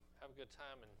good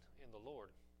time in the Lord.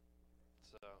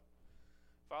 So,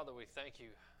 Father, we thank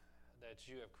you that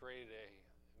you have created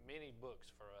many books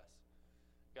for us,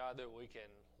 God, that we can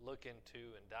look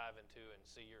into and dive into and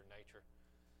see your nature.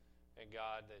 And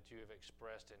God, that you have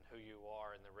expressed in who you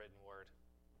are in the written word.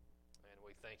 And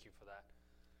we thank you for that.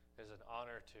 It's an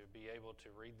honor to be able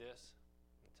to read this,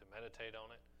 to meditate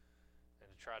on it, and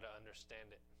to try to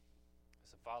understand it.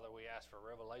 So, Father, we ask for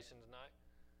revelation tonight,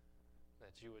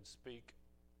 that you would speak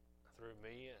through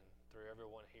me and through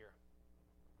everyone here.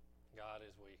 God,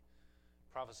 as we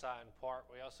prophesy in part,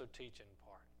 we also teach in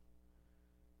part.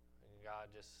 And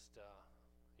God, just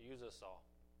use us all.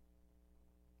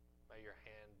 May your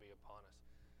hand be upon us.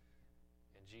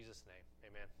 In Jesus' name,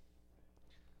 amen.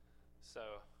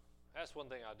 So, that's one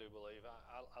thing I do believe.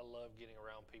 I love getting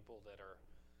around people that are,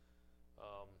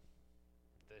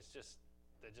 that just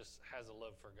has a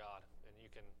love for God, and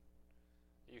you can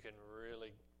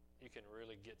really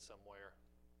get somewhere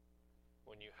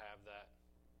when you have that.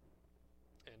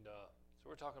 And so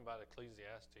we're talking about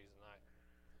Ecclesiastes tonight,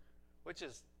 which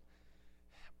is,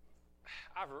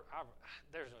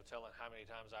 there's no telling how many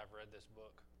times I've read this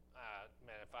book.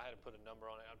 Man, if I had to put a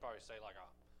number on it, I'd probably say like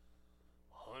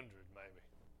 100 maybe.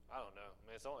 I don't know. I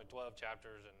mean, it's only 12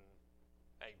 chapters and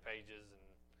 8 pages, and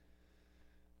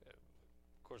of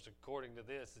course, according to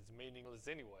this, it's meaningless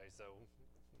anyway. So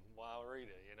why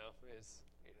read it?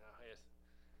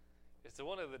 It's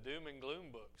one of the doom and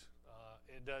gloom books.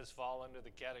 It does fall under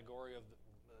the category of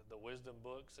the wisdom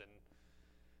books,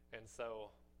 and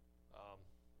so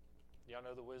y'all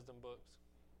know the wisdom books.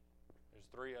 There's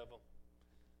 3 of them.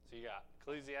 So you got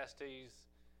Ecclesiastes.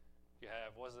 You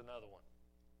have, what's another one?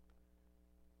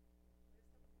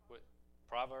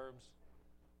 Proverbs.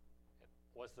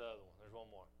 What's the other one? There's one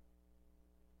more.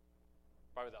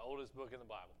 Probably the oldest book in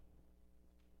the Bible.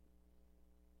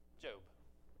 Job.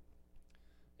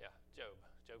 Yeah, Job.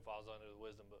 Job falls under the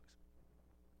wisdom books.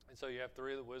 And so you have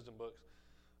 3 of the wisdom books.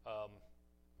 I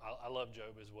love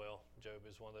Job as well. Job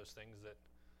is one of those things that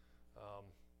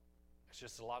it's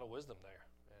just a lot of wisdom there,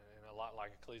 and a lot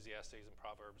like Ecclesiastes and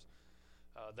Proverbs.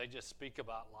 They just speak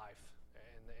about life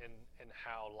and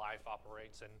how life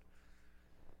operates. And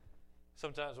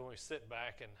sometimes when we sit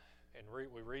back and we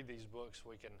read these books,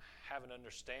 we can have an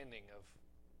understanding of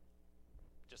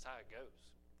just how it goes,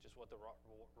 just what the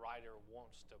writer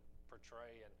wants to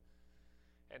portray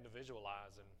and to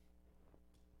visualize. And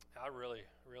I really,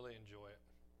 really enjoy it.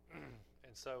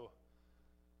 And so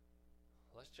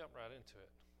let's jump right into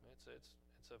it. It's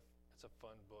a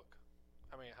fun book.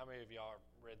 How many of y'all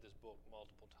read this book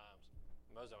multiple times?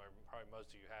 Most of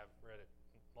you have read it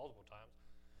multiple times,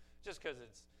 just because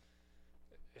it's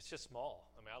just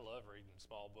small. I mean, I love reading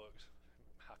small books.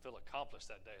 I feel accomplished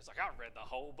that day. It's like I read the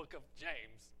whole book of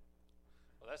James.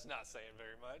 Well, that's not saying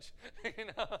very much.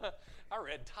 I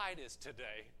read Titus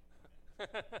today.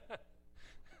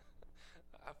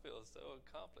 I feel so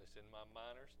accomplished in my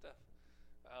minor stuff.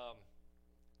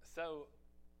 So,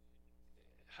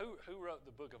 who wrote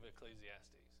the book of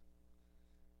Ecclesiastes?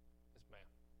 Yes, ma'am.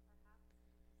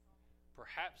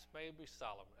 Perhaps maybe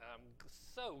Solomon. And I'm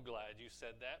so glad you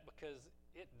said that, because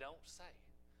it don't say.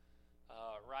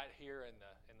 Right here in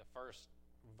the first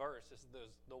verse, this is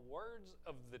the words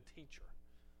of the teacher,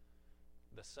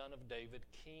 the son of David,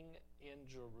 king in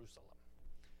Jerusalem.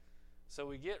 So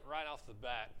we get right off the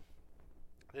bat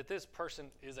that this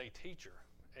person is a teacher,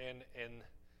 and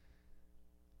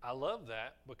I love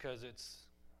that, because it's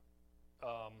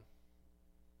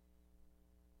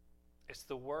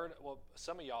the word. Well,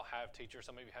 some of y'all have teacher,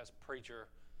 some of you has preacher.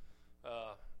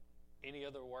 Any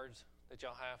other words that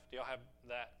y'all have? Do y'all have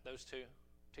those 2?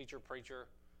 Teacher, preacher.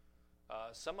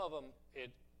 Some of them,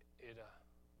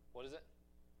 what is it?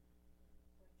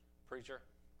 Preacher.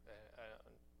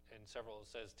 And several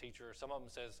says teacher. Some of them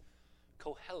says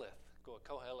Koheleth.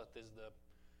 Koheleth is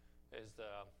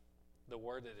the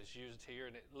word that is used here,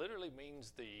 and it literally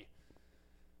means the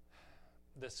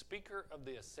speaker of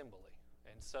the assembly.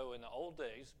 And so in the old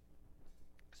days,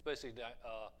 especially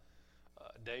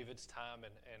David's time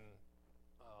and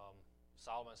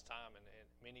Solomon's time and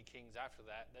many kings after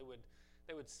that, they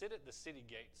would sit at the city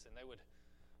gates, and they would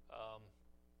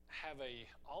have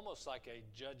almost like a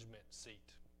judgment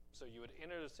seat. So you would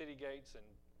enter the city gates, and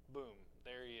boom,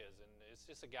 there he is. And it's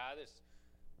just a guy that's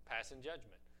passing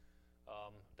judgment.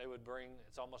 They would bring,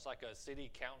 it's almost like a city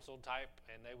council type,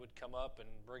 and they would come up and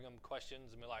bring them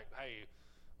questions and be like, hey,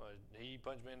 he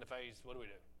punched me in the face, what do we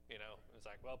do? It's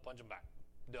like, well, punch him back.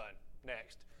 Done.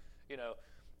 Next.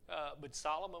 But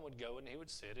Solomon would go and he would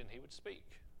sit and he would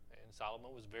speak. And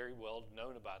Solomon was very well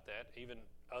known about that. Even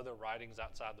other writings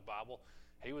outside the Bible,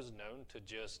 he was known to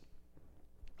just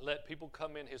let people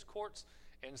come in his courts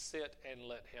and sit and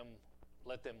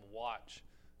let them watch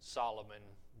Solomon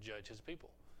judge his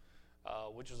people,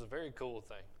 which was a very cool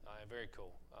thing. Very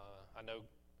cool. I know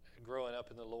growing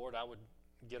up in the Lord, I would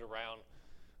get around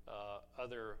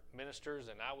other ministers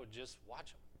and I would just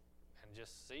watch them and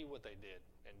just see what they did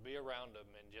and be around them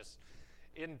and just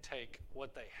intake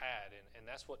what they had. And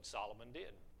that's what Solomon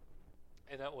did.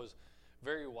 And that was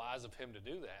very wise of him to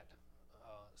do that.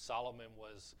 Solomon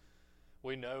was,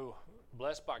 we know,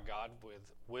 blessed by God with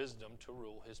wisdom to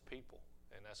rule his people.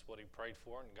 And that's what he prayed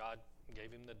for, and God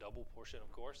gave him the double portion,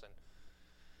 of course.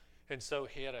 And so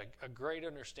he had a great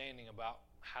understanding about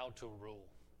how to rule,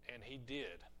 and he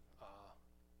did.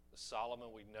 Solomon,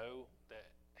 we know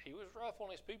that he was rough on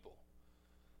his people.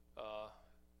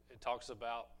 It talks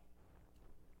about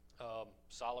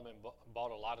Solomon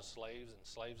bought a lot of slaves, and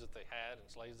slaves that they had, and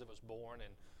slaves that was born,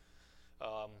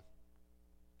 and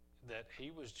that he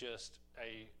was just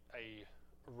a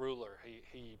ruler.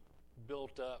 He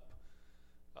built up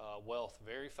wealth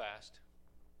very fast,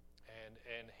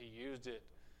 and he used it,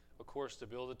 of course, to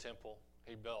build the temple.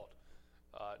 He built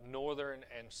northern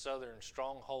and southern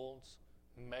strongholds,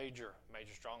 major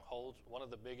strongholds. One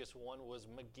of the biggest one was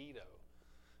Megiddo.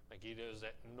 Megiddo is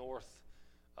that north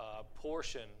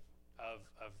portion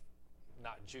of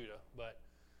not Judah, but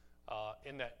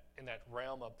in that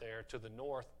realm up there to the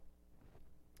north.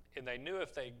 And they knew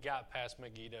if they got past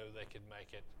Megiddo, they could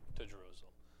make it to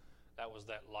Jerusalem. That was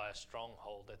that last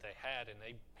stronghold that they had, and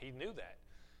he knew that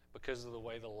because of the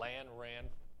way the land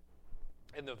ran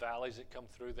and the valleys that come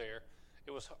through there.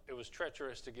 It was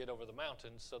treacherous to get over the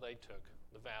mountains, so they took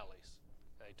the valleys.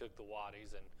 They took the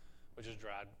wadis, which is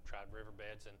dried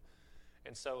riverbeds,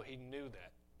 and so he knew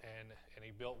that, and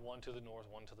he built one to the north,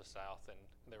 one to the south, and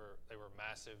they were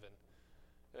massive, and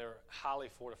they were highly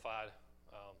fortified.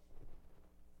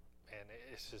 And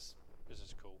it's just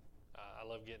cool. I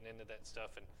love getting into that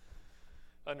stuff and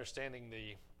understanding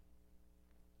the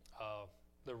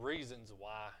reasons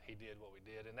why he did what we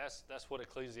did, and that's what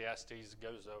Ecclesiastes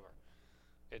goes over.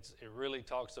 It really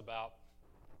talks about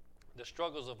the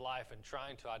struggles of life and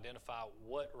trying to identify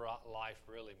what life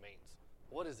really means.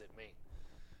 What does it mean?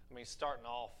 I mean, starting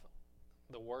off,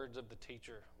 the words of the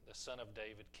teacher, the son of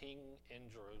David, king in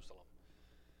Jerusalem,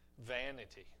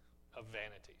 vanity of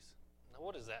vanities. Now,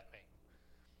 what does that mean?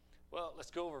 Well,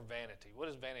 let's go over vanity. What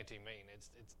does vanity mean?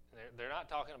 They're not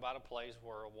talking about a place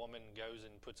where a woman goes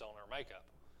and puts on her makeup.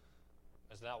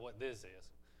 That's not what this is.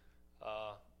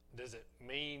 Does it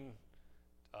mean?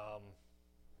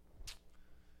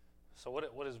 So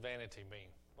what does vanity mean?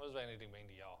 What does vanity mean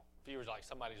to y'all? If you were like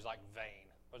somebody who's like vain,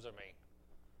 what does it mean?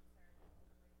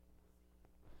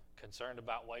 Concerned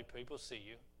about the way people see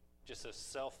you, just a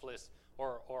selfless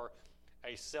or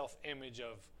a self-image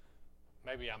of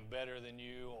maybe I'm better than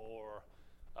you, or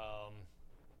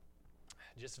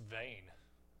just vain.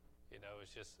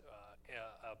 It's just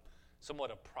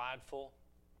somewhat a prideful,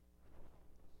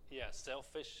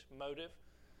 selfish motive.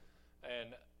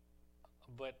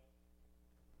 But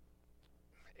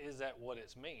is that what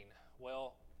it's mean?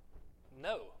 Well,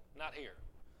 no, not here.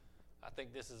 I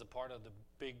think this is a part of the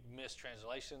big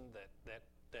mistranslation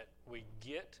that we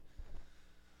get.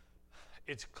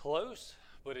 It's close,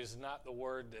 but it's not the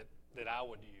word that I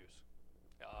would use.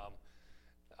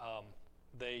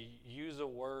 They use a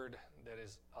word that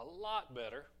is a lot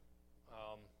better,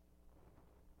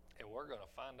 and we're going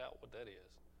to find out what that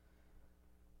is,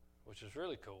 which is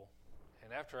really cool.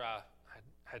 And after I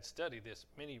had studied this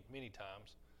many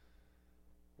times,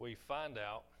 we find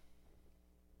out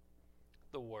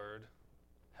the word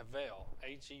Havel,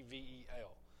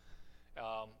 H-E-V-E-L.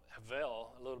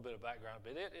 Havel, a little bit of background,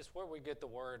 but it is where we get the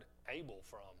word Abel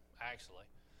from, actually.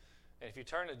 And if you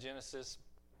turn to Genesis,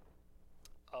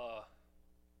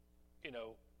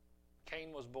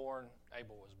 Cain was born,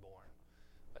 Abel was born.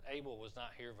 But Abel was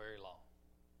not here very long.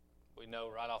 We know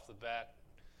right off the bat,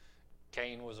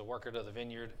 Cain was a worker of the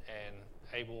vineyard, and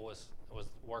Abel was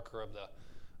worker of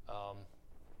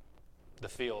the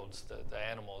fields, the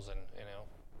animals, and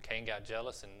Cain got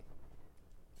jealous and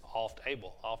offed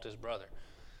Abel, offed his brother,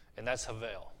 and that's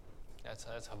Havel. That's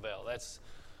Havel.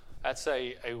 That's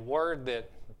a word that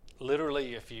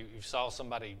literally, if you saw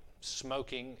somebody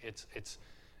smoking, it's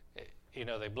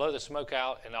they blow the smoke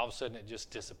out, and all of a sudden it just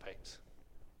dissipates,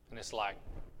 and it's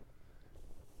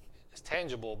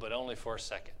tangible, but only for a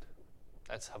second.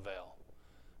 That's Havel.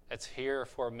 That's here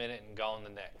for a minute and gone the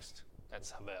next.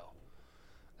 That's Havel.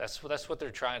 That's what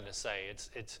they're trying to say.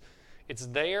 It's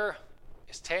there,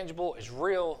 it's tangible, it's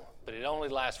real, but it only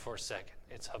lasts for a second.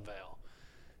 It's Havel.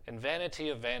 And vanity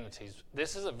of vanities.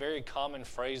 This is a very common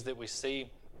phrase that we see.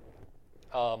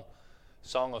 Song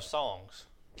of Songs.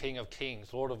 King of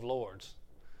Kings, Lord of Lords.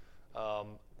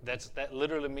 That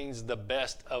literally means the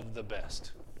best of the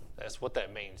best. That's what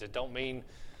that means. It don't mean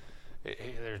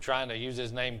they're trying to use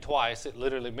his name twice. It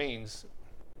literally means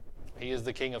he is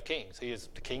the King of Kings. He is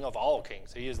the King of all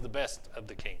kings. He is the best of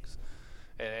the kings.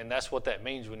 And that's what that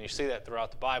means when you see that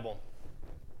throughout the Bible.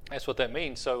 That's what that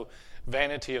means. So,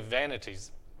 vanity of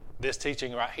vanities. This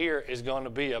teaching right here is going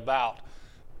to be about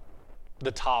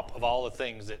the top of all the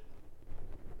things that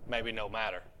maybe no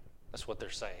matter. That's what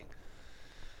they're saying.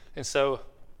 And so,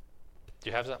 do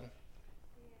you have something?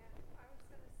 Yeah, I was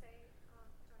going to say,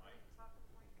 do I need to talk to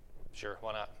Mike? Sure,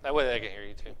 why not? That way they can hear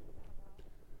you too.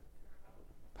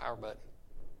 Power button.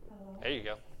 Hello. There you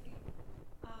go.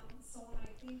 So when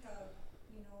I think of,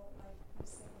 like you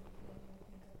said in the beginning, we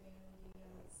think of vanity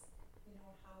as,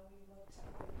 how we look to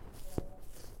other people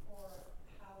or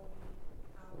how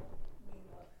we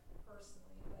look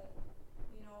personally. But,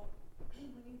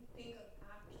 when you think of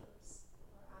actors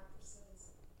or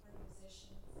actresses or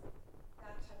musicians,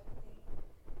 that type of thing,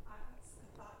 a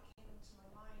thought came into my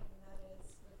mind, and that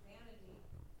is with vanity,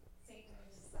 Satan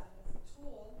uses that as a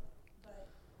tool,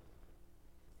 but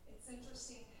it's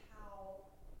interesting how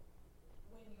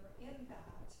when you're in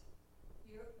that,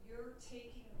 you're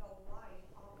taking the light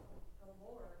off of the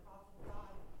Lord, off of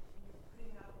God, and you're putting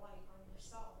that light on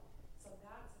yourself. So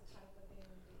that's a type of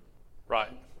vanity.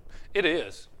 Right. It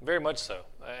is, very much so.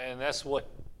 And that's what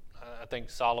I think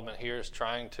Solomon here is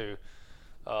trying to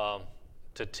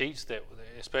teach, that,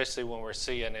 especially when we're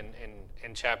seeing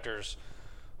in chapters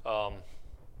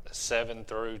 7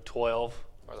 through 12,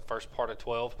 or the first part of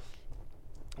 12.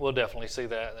 We'll definitely see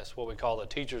that. That's what we call the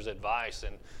teacher's advice,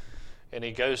 and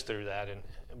he goes through that.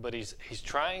 But he's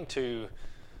trying to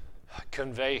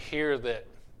convey here that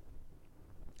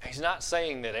he's not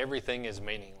saying that everything is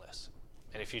meaningless.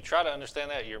 And if you try to understand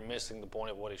that, you're missing the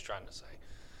point of what he's trying to say.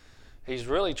 He's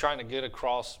really trying to get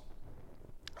across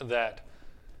that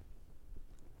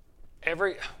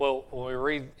when we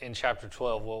read in chapter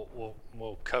 12,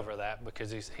 we'll cover that, because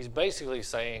he's basically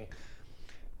saying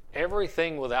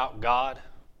everything without God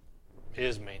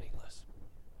is meaningless.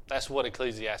 That's what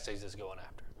Ecclesiastes is going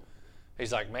after.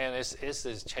 He's like, man, this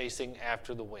is chasing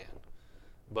after the wind.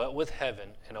 But with heaven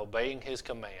and obeying his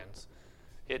commands,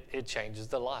 it changes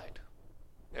the light.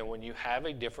 And when you have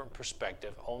a different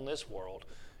perspective on this world,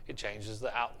 it changes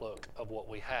the outlook of what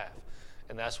we have.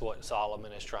 And that's what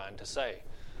Solomon is trying to say.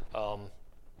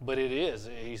 But it is.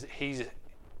 He's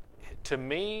to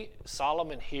me,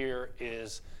 Solomon here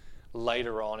is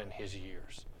later on in his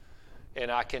years.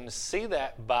 And I can see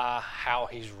that by how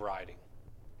he's writing.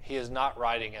 He is not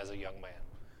writing as a young man.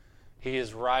 He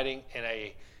is writing in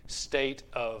a state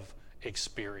of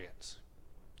experience.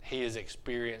 He has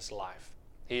experienced life.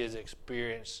 He has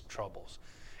experienced troubles.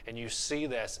 And you see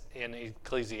this in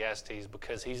Ecclesiastes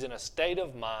because he's in a state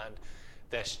of mind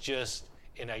that's just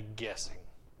in a guessing.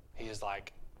 He is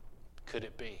like, could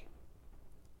it be?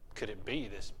 Could it be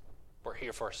this? We're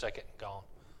here for a second and gone.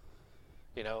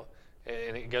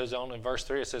 And it goes on in verse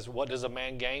 3. It says, what does a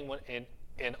man gain when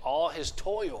in all his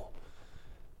toil,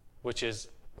 which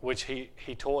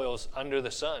he toils under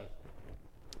the sun?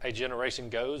 A generation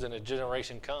goes and a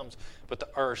generation comes, but the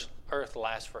earth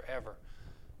lasts forever.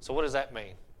 So what does that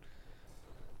mean? It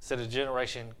said a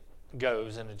generation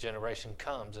goes and a generation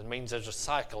comes. It means there's a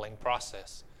cycling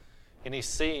process. And he's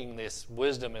seeing this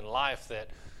wisdom in life that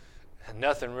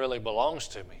nothing really belongs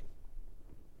to me.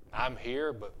 I'm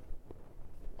here, but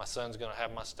my son's going to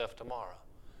have my stuff tomorrow.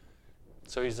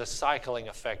 So he's a cycling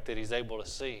effect that he's able to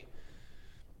see.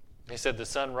 He said the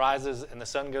sun rises and the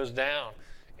sun goes down,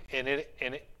 and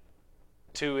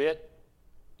to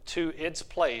its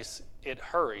place it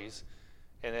hurries,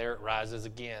 and there it rises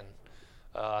again.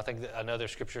 I think that another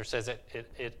scripture says that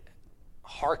it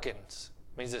hearkens,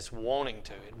 means it's wanting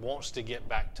to. It wants to get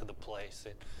back to the place,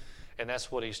 and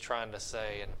that's what he's trying to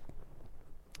say. And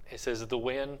it says that the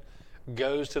wind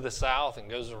goes to the south and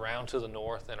goes around to the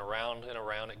north, and around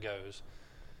it goes.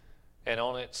 And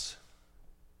on its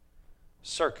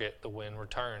circuit, the wind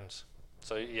returns.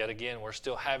 So yet again, we're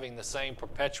still having the same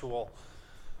perpetual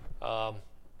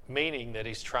meaning that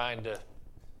he's trying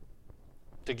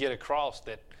to get across,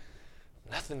 that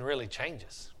nothing really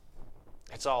changes.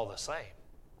 It's all the same.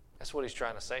 That's what he's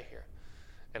trying to say here.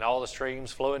 And all the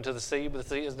streams flow into the sea, but the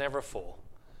sea is never full.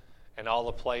 And all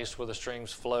the place where the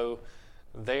streams flow,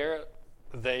 there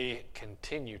they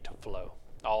continue to flow.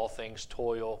 All things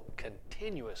toil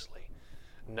continuously.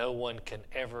 No one can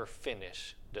ever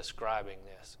finish describing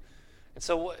this. And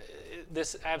so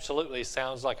this absolutely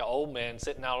sounds like an old man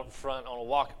sitting out front on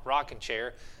a rocking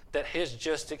chair that has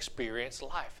just experienced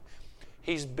life.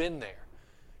 He's been there.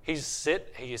 He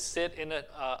sit in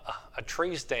a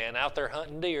tree stand out there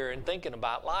hunting deer and thinking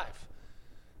about life.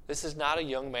 This is not a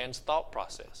young man's thought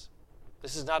process.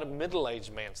 This is not a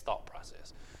middle-aged man's thought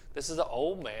process. This is an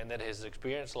old man that has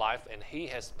experienced life, and he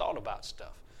has thought about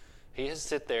stuff. He has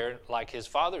sit there, like his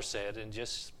father said, and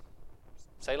just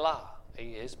say la.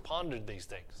 He has pondered these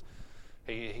things.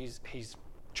 He's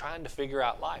trying to figure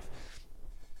out life.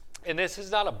 And this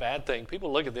is not a bad thing.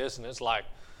 People look at this, and it's like,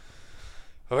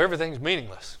 oh, everything's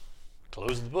meaningless.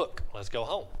 Close the book. Let's go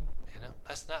home.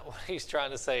 That's not what he's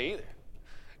trying to say either.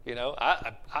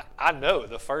 I know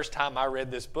the first time I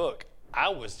read this book, I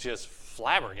was just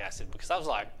flabbergasted because I was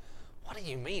like, what do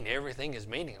you mean everything is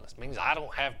meaningless? It means I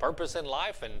don't have purpose in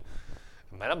life, and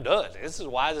man, I'm done. This is the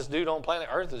wisest dude on planet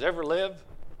Earth has ever lived,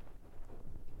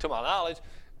 to my knowledge,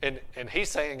 and he's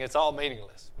saying it's all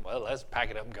meaningless. Well, let's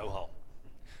pack it up and go home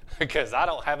because I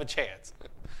don't have a chance.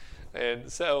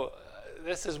 And so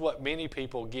this is what many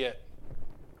people get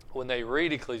when they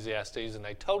read Ecclesiastes, and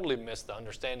they totally miss the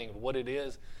understanding of what it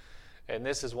is. And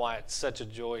this is why it's such a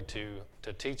joy to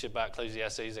teach about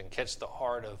Ecclesiastes and catch the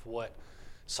heart of what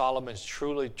Solomon's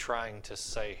truly trying to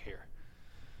say here.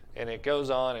 And it goes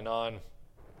on and on.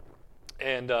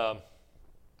 And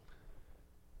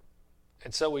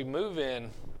so we move in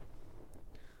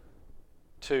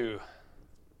to,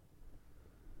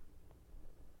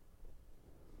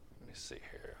 let me see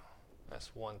here.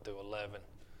 That's 1 through 11.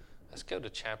 Let's go to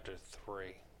chapter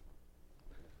 3.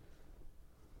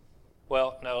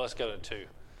 Well, no, let's go to 2.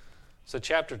 So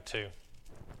chapter 2.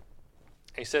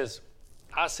 He says,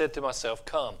 I said to myself,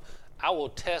 come, I will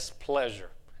test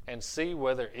pleasure and see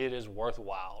whether it is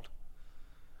worthwhile.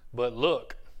 But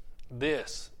look,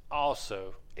 this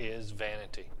also is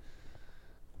vanity.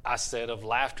 I said of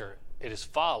laughter, it is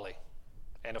folly,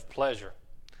 and of pleasure,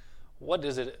 what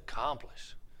does it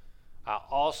accomplish? I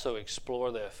also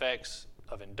explore the effects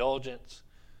of indulgence,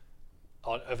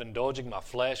 of indulging my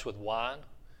flesh with wine.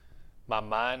 My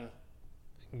mind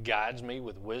guides me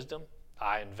with wisdom.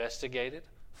 I investigated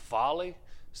folly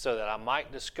so that I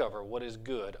might discover what is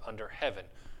good under heaven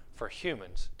for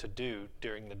humans to do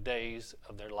during the days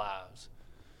of their lives.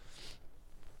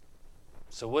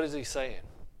 So what is he saying?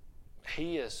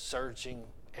 He is searching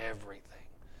everything.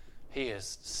 He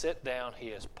has sit down, he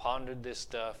has pondered this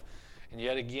stuff, and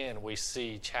yet again we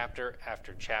see chapter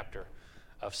after chapter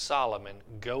of Solomon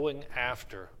going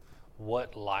after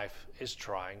what life is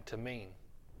trying to mean.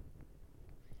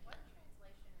 What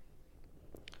translation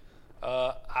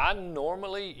are you reading? I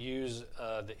normally use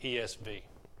the ESV.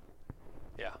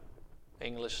 Yeah,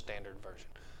 English Standard Version.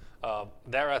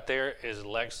 That right there is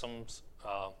Lexham's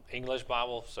English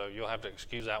Bible, so you'll have to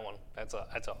excuse that one. That's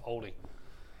a oldie.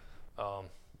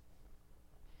 But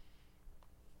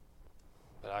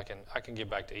I can get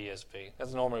back to ESV.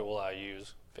 That's normally what I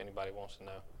use if anybody wants to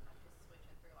know. I'm just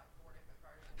switching through like 4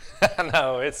 different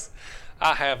versions. No,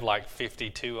 I have like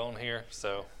 52 on here,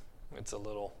 so it's a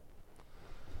little.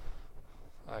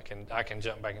 I can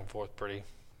jump back and forth pretty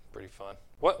fun.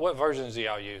 What versions do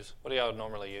y'all use? What do y'all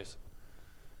normally use?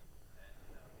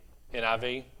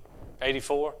 NIV,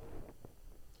 84.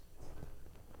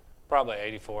 Probably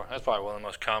 84. That's probably one of the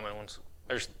most common ones.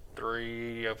 There's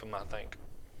 3 of them, I think.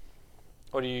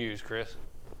 What do you use, Chris?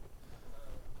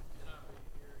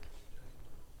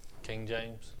 King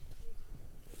James.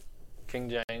 King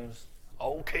James.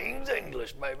 Old King's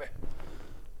English, baby.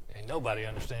 Ain't nobody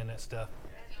understand that stuff.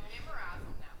 You memorize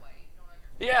them that way. You don't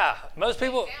understand. Yeah, most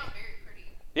people. They sound very pretty.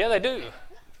 Yeah, they do.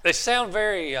 They sound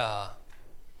very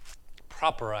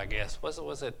proper, I guess.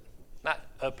 Was it not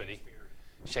uppity?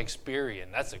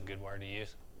 Shakespearean. That's a good word to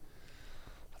use.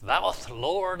 Thou'st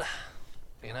Lord.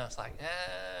 It's like,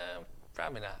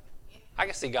 probably not. I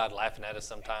can see God laughing at us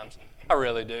sometimes. I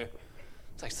really do.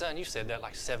 It's like, son, you said that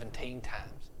like 17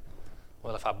 times.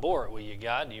 Well, if I bore it with you,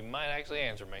 God, you might actually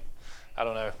answer me. I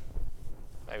don't know.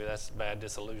 Maybe that's a bad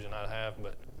disillusion I have,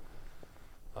 but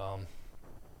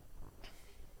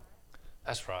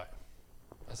that's right.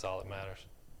 That's all that matters.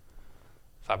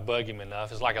 If I bug him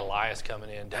enough, it's like Elias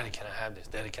coming in, Daddy, can I have this?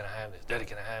 Daddy, can I have this? Daddy,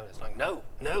 can I have this? Like, no.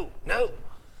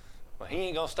 Well, he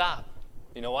ain't going to stop.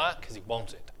 You know why? Because he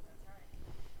wants it.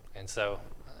 And so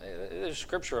there's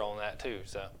scripture on that too.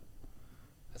 So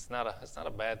it's not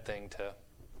a bad thing to.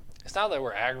 It's not that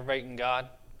we're aggravating God.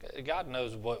 God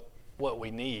knows what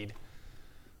we need.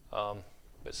 But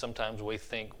sometimes we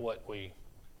think what we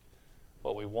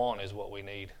want is what we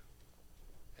need,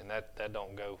 and that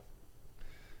don't go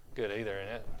good either.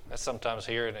 And that's sometimes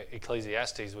here in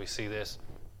Ecclesiastes we see this.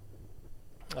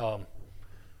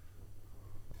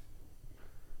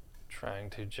 Trying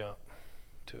to jump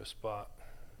to a spot.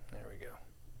 There we go.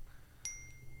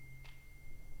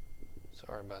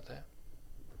 Sorry about that.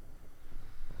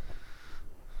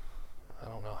 I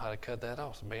don't know how to cut that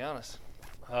off, to be honest.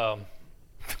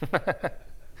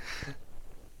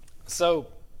 So,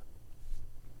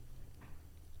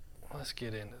 let's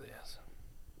get into this.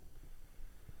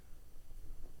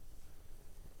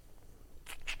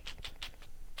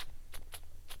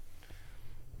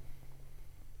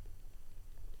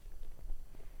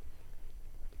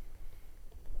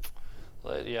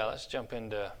 Let's jump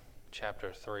into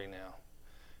chapter 3 now.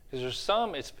 Because there's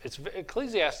some,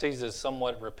 Ecclesiastes is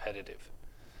somewhat repetitive.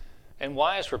 And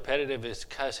why it's repetitive is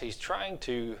because he's trying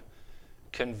to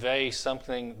convey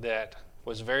something that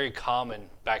was very common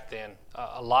back then.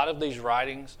 A lot of these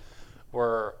writings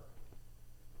were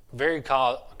very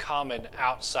common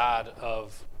outside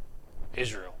of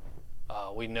Israel.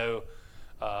 We know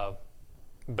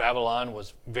Babylon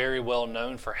was very well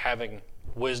known for having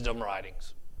wisdom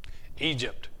writings.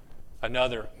 Egypt,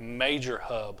 another major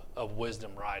hub of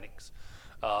wisdom writings.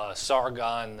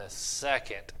 Sargon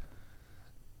II,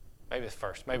 maybe the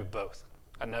first, maybe both.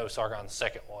 I know Sargon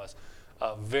II was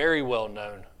very well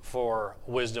known for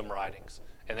wisdom writings,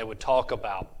 and they would talk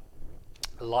about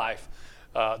life.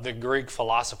 The Greek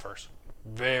philosophers,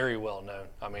 very well known.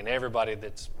 I mean, everybody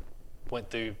that's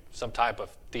went through some type of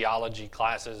theology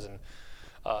classes, and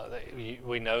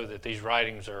we know that these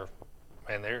writings are,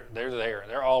 and they're there.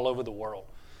 They're all over the world.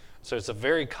 So it's a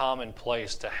very common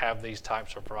place to have these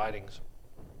types of writings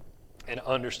and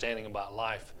understanding about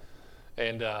life.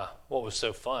 And what was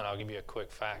so fun, I'll give you a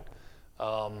quick fact.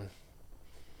 I'm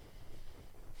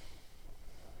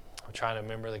trying to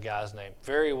remember the guy's name.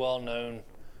 Very well known.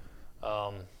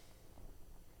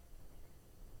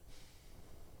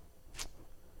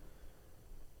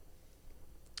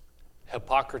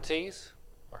 Hippocrates,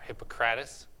 or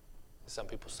Hippocrates, as some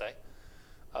people say,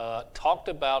 talked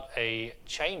about a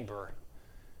chamber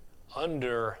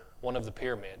under one of the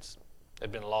pyramids that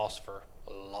had been lost for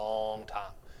a long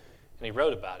time. And he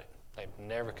wrote about it. They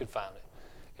never could find it.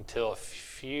 Until a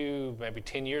few, maybe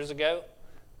 10 years ago,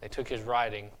 they took his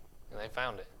writing and they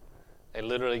found it. They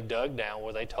literally dug down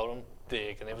where they told them to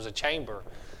dig. And there was a chamber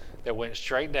that went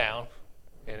straight down.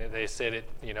 And they said it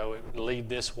would lead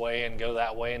this way and go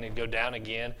that way and it'd go down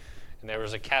again. And there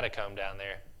was a catacomb down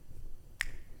there.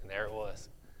 And there it was.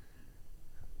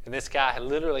 And this guy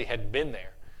literally had been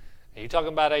there. And you're talking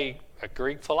about a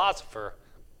Greek philosopher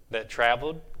that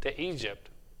traveled to Egypt.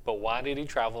 But why did he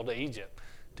travel to Egypt?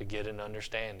 To get an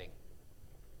understanding.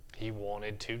 He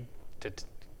wanted to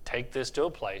take this to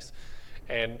a place.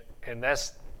 And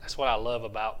that's what I love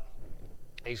about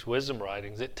these wisdom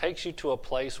writings. It takes you to a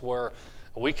place where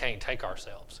we can't take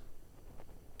ourselves.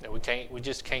 We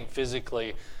just can't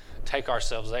physically take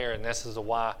ourselves there. And this is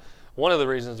one of the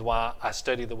reasons why I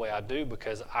study the way I do,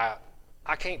 because I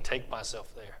can't take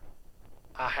myself there.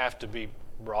 I have to be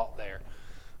brought there.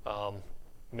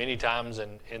 Many times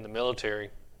in the military,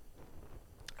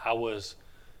 I was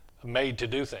made to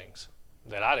do things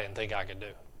that I didn't think I could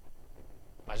do.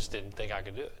 I just didn't think I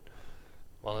could do it.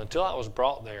 Well, until I was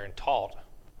brought there and taught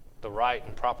the right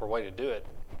and proper way to do it,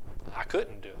 I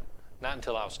couldn't do it. Not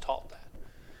until I was taught that.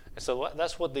 And so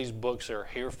that's what these books are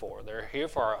here for. They're here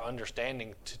for our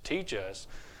understanding, to teach us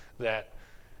that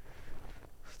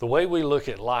the way we look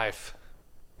at life,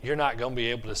 you're not going to be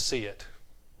able to see it.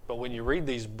 But when you read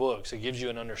these books, it gives you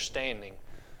an understanding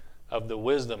of the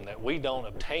wisdom that we don't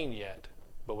obtain yet,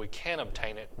 but we can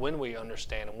obtain it when we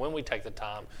understand and when we take the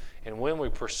time and when we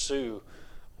pursue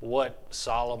what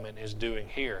Solomon is doing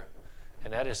here.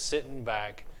 And that is sitting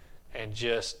back and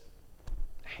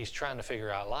he's trying to figure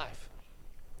out life.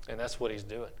 And that's what he's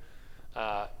doing.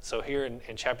 So here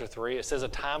in chapter 3, it says a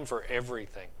time for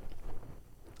everything.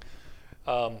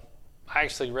 I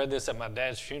actually read this at my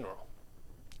dad's funeral.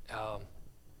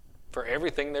 For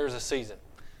everything there's a season.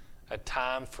 A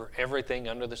time for everything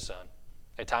under the sun.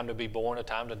 A time to be born, a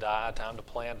time to die, a time to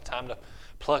plant, a time to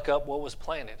pluck up what was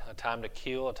planted, a time to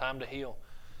kill, a time to heal,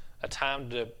 a time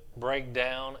to break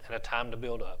down and a time to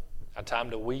build up, a time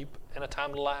to weep and a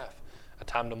time to laugh, a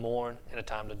time to mourn and a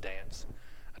time to dance,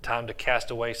 a time to cast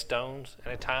away stones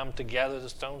and a time to gather the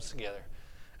stones together,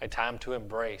 a time to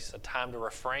embrace, a time to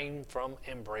refrain from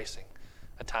embracing,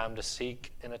 a time to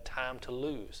seek and a time to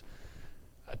lose,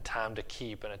 a time to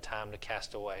keep and a time to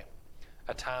cast away,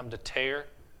 a time to tear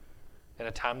and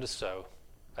a time to sow,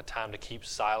 a time to keep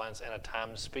silence and a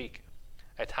time to speak,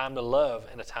 a time to love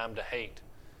and a time to hate,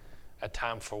 a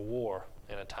time for war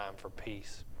and a time for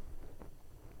peace.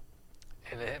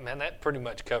 And man, that pretty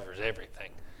much covers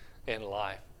everything in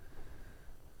life.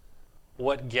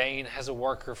 What gain has a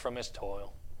worker from his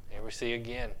toil? Here we see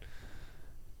again,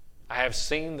 I have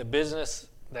seen the business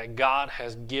that God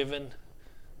has given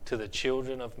to the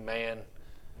children of man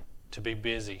to be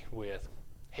busy with.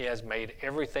 He has made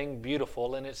everything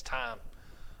beautiful in its time.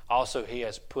 Also, he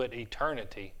has put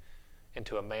eternity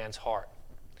into a man's heart.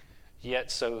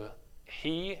 Yet so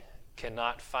he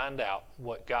cannot find out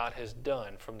what God has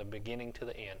done from the beginning to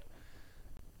the end.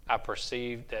 I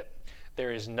perceive that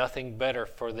there is nothing better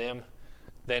for them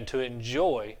than to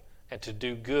enjoy and to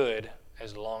do good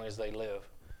as long as they live.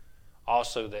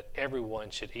 Also, that everyone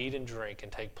should eat and drink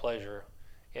and take pleasure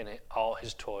in all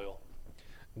his toil.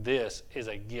 This is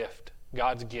a gift,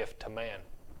 God's gift to man.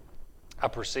 I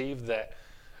perceive that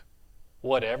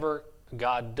whatever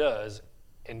God does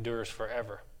endures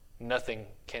forever. Nothing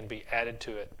can be added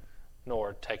to it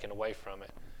nor taken away from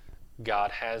it.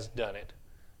 God has done it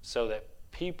so that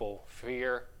people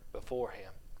fear before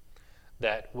him.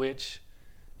 That which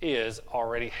is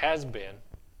already has been,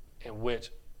 and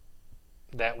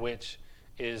that which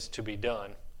is to be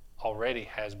done already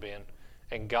has been,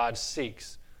 and God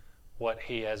seeks what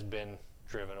he has been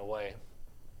driven away.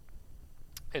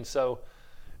 And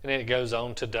then it goes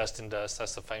on to dust and dust.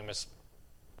 That's the famous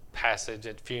passage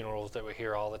at funerals that we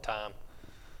hear all the time.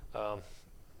 I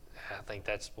think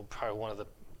that's probably one of the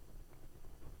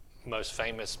most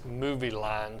famous movie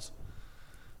lines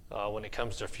when it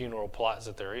comes to funeral plots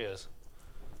that there is.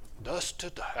 Dust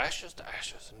to ashes,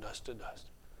 and dust to dust.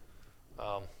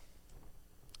 But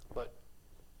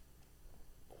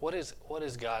what is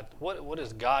God? What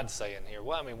is God saying here?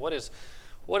 Well, I mean, what is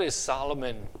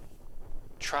Solomon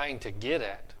trying to get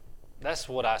at? That's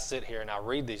what I sit here and I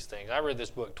read these things. I read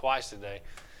this book twice today,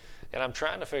 and I'm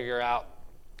trying to figure out,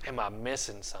 am I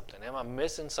missing something? Am I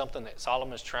missing something that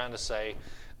Solomon's trying to say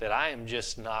that I am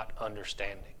just not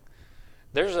understanding?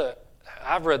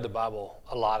 I've read the Bible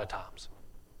a lot of times,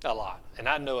 and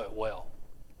I know it well,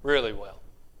 really well.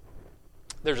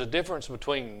 There's a difference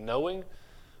between knowing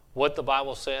what the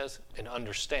Bible says and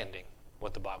understanding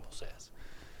what the Bible says.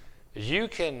 You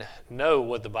can know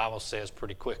what the Bible says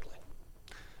pretty quickly.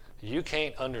 You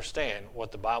can't understand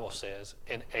what the Bible says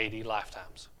in 80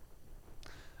 lifetimes.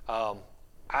 I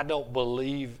don't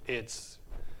believe it's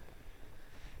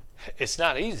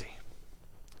not easy.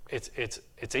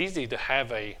 It's easy to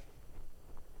have a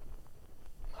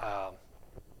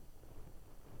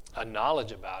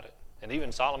knowledge about it, and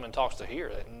even Solomon talks to here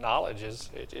that knowledge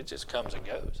it just comes and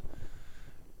goes,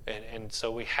 and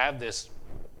so we have this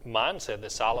mindset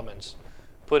that Solomon's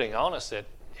putting on us that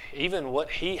even what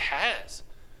he has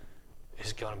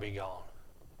is going to be gone.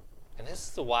 And this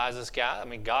is the wisest guy. I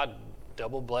mean, God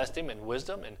double blessed him in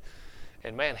wisdom,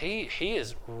 and man, he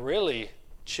is really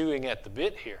chewing at the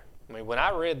bit here. I mean, when I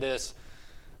read this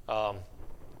a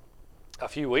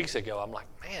few weeks ago, I'm like,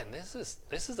 man, this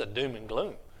is a doom and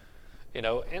gloom. You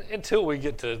know, until we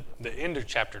get to the end of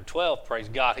chapter 12, praise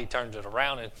God, he turns it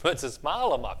around and puts a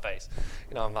smile on my face.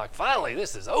 You know, I'm like, finally,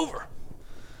 this is over.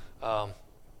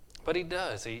 But he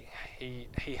does. He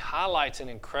highlights an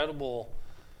incredible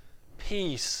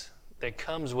peace that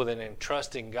comes with an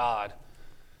entrusting God.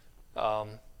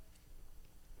 That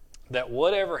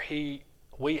whatever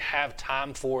we have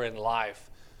time for in life,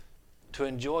 to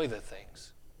enjoy the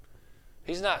things.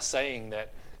 He's not saying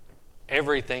that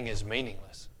everything is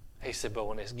meaningless. He said, but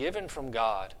when it's given from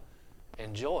God,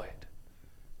 enjoy it.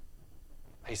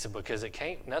 He said, because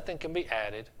nothing can be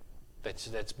added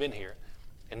that's been here,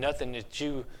 and nothing that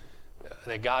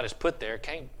God has put there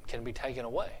can be taken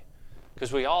away.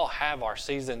 Because we all have our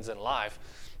seasons in life.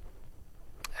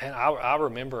 And I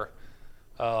remember,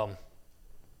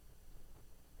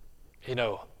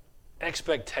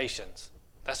 expectations.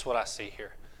 That's what I see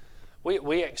here.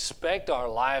 We expect our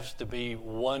lives to be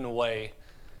one way,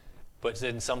 but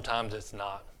then sometimes it's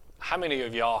not. How many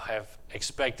of y'all have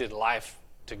expected life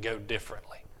to go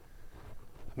differently?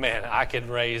 Man, I could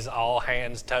raise all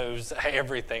hands, toes,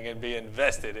 everything, and be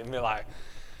invested and be like,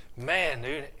 man,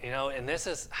 dude, and this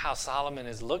is how Solomon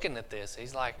is looking at this.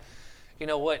 He's like, you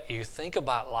know what? You think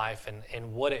about life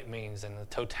and what it means and the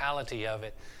totality of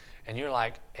it, and you're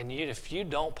like, if you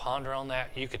don't ponder on that,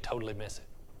 you could totally miss it.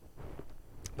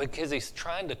 Because he's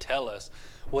trying to tell us,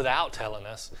 without telling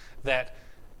us, that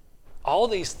all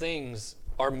these things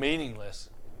are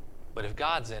meaningless, but if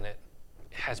God's in it,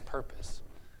 it has purpose.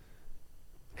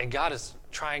 And God is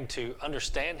trying to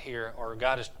understand here, or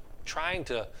God is trying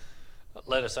to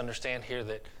let us understand here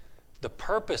that the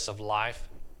purpose of life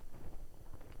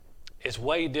is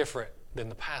way different than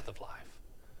the path of life.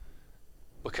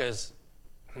 Because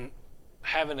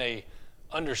having a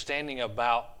understanding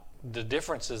about the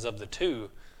differences of the two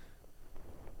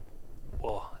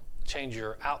will change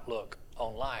your outlook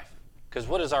on life. Because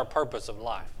what is our purpose of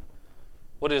life?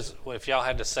 If y'all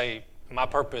had to say, my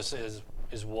purpose is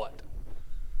what?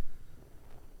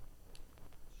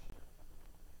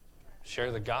 Share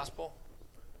the gospel.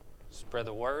 Spread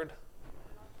the word.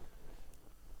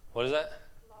 What is that?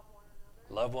 Love one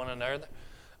another. Love one another.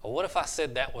 Well, what if I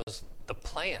said that was the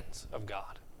plans of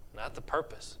God, not the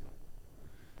purpose?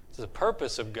 So the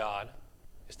purpose of God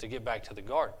is to get back to the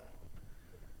garden.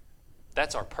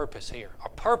 That's our purpose here.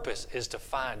 Our purpose is to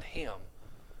find Him.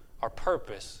 Our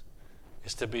purpose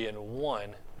is to be in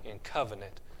one in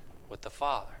covenant with the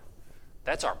Father.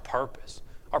 That's our purpose.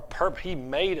 He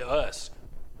made us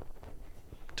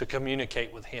to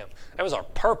communicate with Him. That was our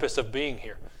purpose of being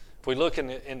here. If we look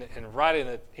right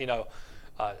in the,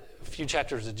 a few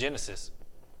chapters of Genesis,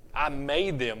 I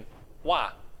made them.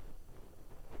 Why?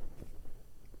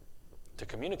 To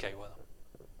communicate with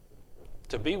them.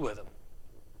 To be with them.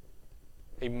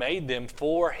 He made them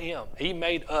for Him. He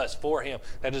made us for Him.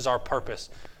 That is our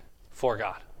purpose for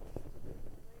God.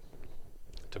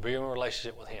 To be in a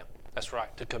relationship with Him. That's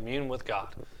right. To commune with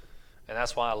God. And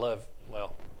that's why I love,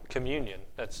 communion.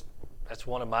 That's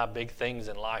one of my big things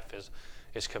in life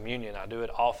is communion. I do it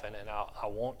often, and I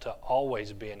want to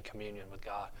always be in communion with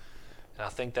God. And I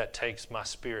think that takes my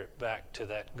spirit back to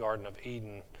that Garden of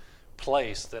Eden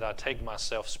place, that I take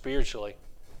myself spiritually,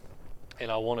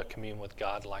 and I want to commune with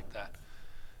God like that.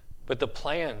 But the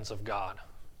plans of God.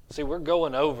 See, we're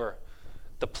going over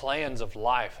the plans of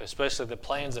life, especially the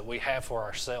plans that we have for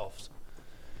ourselves.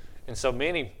 And so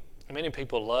many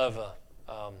people love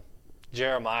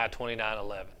Jeremiah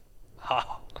 29:11.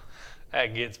 Oh,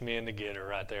 that gets me in the getter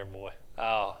right there, boy.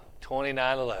 Oh,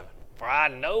 29:11. For I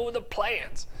know the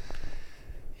plans.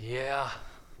 Yeah,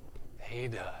 He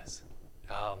does.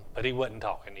 But He wasn't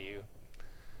talking to you.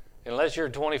 Unless you're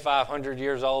 2,500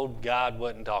 years old, God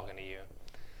wasn't talking to you.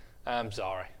 I'm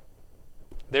sorry.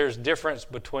 There's difference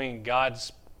between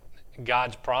God's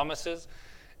promises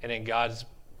and in God's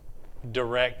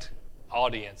direct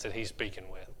audience that He's speaking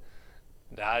with.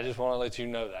 I just want to let you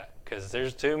know that, because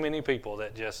there's too many people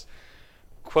that just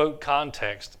quote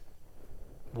context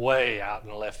way out in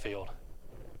the left field.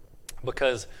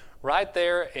 Because right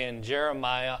there in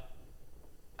Jeremiah,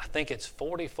 I think it's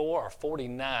 44 or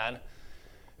 49,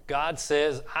 God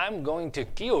says, I'm going to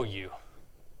kill you.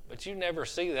 But you never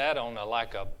see that on a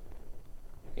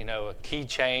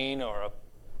keychain or a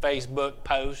Facebook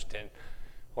post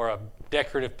or a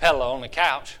decorative pillow on the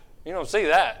couch. You don't see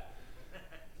that.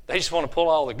 They just want to pull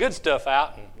all the good stuff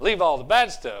out and leave all the bad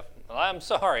stuff. Well, I'm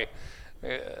sorry.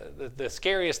 The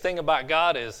scariest thing about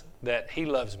God is that He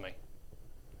loves me.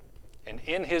 And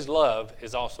in His love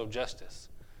is also justice.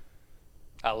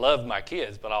 I love my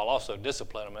kids, but I'll also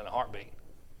discipline them in a heartbeat.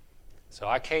 So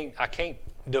I can't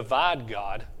divide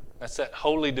God. That's that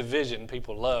holy division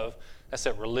people love. That's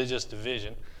that religious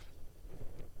division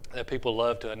that people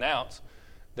love to announce,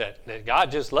 that God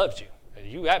just loves you. And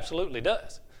He absolutely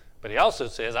does. But He also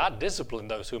says, I discipline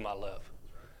those whom I love.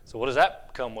 So what does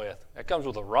that come with? That comes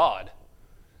with a rod.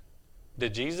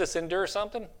 Did Jesus endure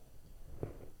something?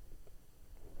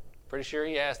 Pretty sure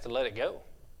He asked to let it go.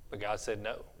 But God said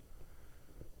no.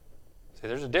 See,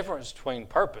 there's a difference between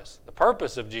purpose. The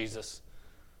purpose of Jesus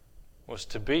was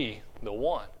to be the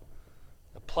one.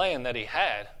 The plan that He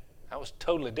had, that was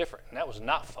totally different, and that was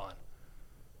not fun.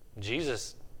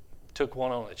 Jesus took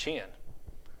one on the chin.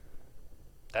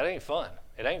 That ain't fun.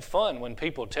 It ain't fun when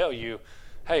people tell you,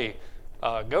 hey,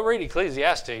 go read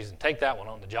Ecclesiastes and take that one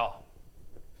on the jaw.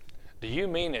 Do you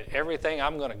mean that everything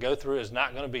I'm going to go through is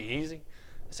not going to be easy?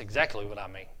 That's exactly what I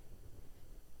mean.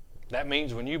 That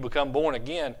means when you become born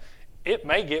again, it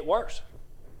may get worse.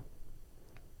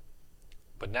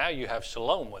 But now you have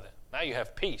shalom with it. Now you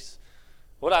have peace.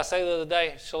 What did I say the other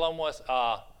day? Shalom was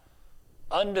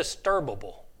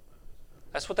undisturbable.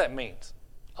 That's what that means.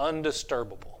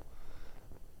 Undisturbable.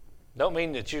 Don't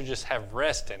mean that you just have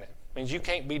rest in it. It means you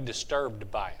can't be disturbed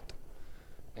by it.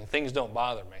 And things don't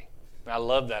bother me. And I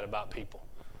love that about people.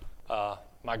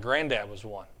 My granddad was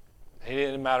one. It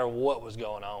didn't matter what was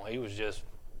going on. He was just,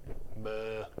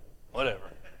 whatever.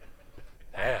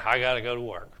 I got to go to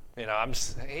work.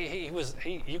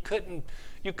 You couldn't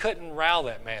rile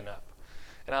that man up.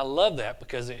 And I love that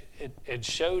because it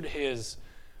showed his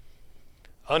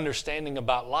understanding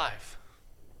about life,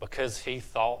 because he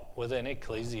thought with an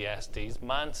Ecclesiastes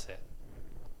mindset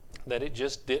that it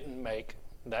just didn't make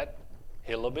that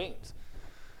hill of beans.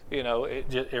 It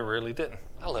really didn't.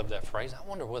 I love that phrase. I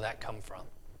wonder where that come from.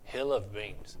 Hill of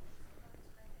beans.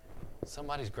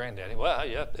 Somebody's granddaddy. Well,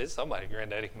 yeah, it's somebody's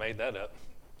granddaddy who made that up.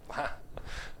 Wow.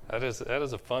 That is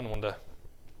a fun one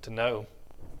to know.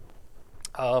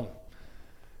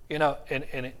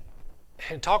 And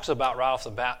it talks about right off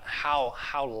the bat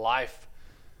how life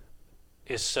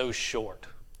is so short.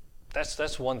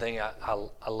 That's one thing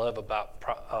I love about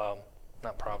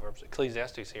not Proverbs,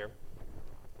 Ecclesiastes here.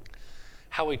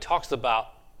 how he talks about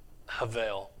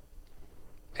Havel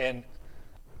and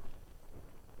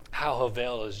how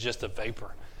Havel is just a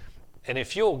vapor. And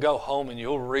if you'll go home and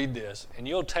you'll read this and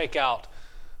you'll take out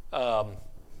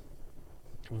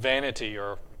vanity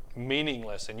or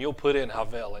meaningless and you'll put in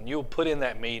Havel and you'll put in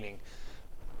that meaning,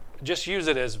 just use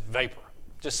it as vapor.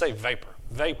 Just say vapor,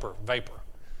 vapor, vapor.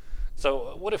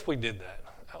 So what if we did that?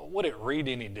 Would it read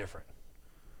any different?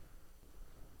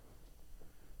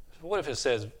 What if it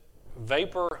says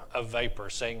vapor of vapor,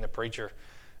 saying the preacher,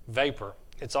 vapor,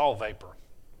 it's all vapor.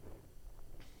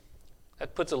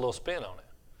 That puts a little spin on it.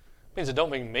 It means it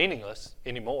don't mean meaningless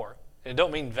anymore. And it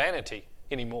don't mean vanity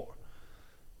anymore.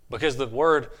 Because the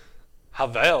word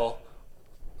Havel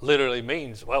literally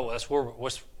means, well, that's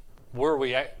where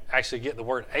we actually get the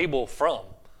word able from.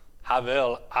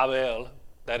 Havel, Abel,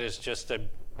 that is just a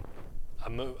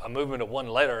movement of one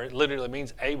letter. It literally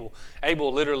means able.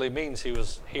 Able literally means he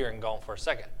was here and gone for a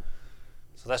second.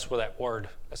 So that's where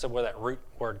that root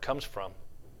word comes from.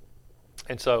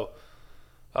 And so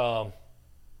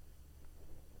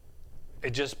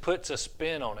it just puts a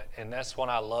spin on it. And that's when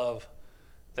I love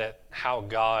that how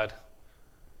God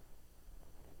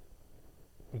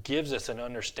gives us an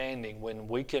understanding when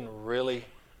we can really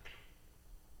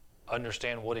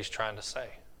understand what he's trying to say.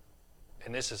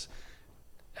 And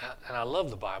I love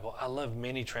the Bible. I love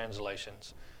many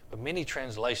translations. But many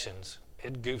translations,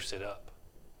 it goofs it up.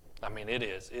 I mean, it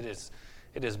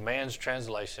is man's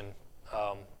translation.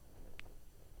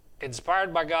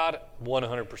 Inspired by God,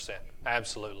 100%.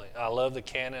 Absolutely. I love the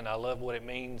canon. I love what it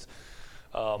means.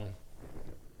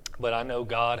 But I know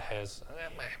God has,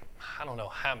 I don't know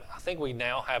how, I think we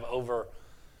now have over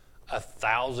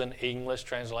 1,000 English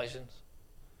translations.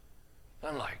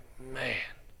 I'm like, man,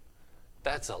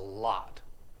 that's a lot.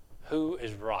 Who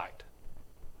is right?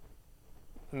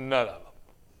 None of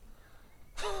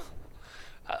them.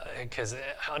 Because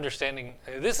understanding,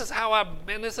 this is how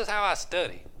I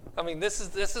study. I mean, this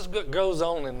is what goes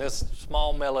on in this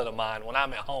small melon of mine when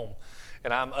I'm at home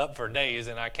and I'm up for days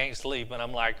and I can't sleep and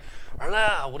I'm like,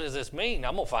 what does this mean?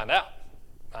 I'm gonna find out.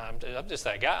 I'm just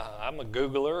that guy. I'm a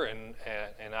Googler and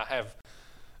I have,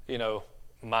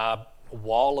 my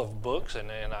wall of books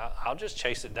and I'll just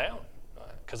chase it down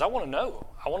because I want to know.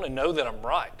 I want to know that I'm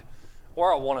right,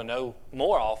 or I want to know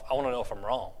more off. I want to know if I'm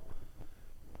wrong.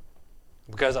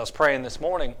 Because I was praying this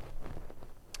morning,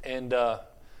 and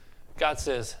God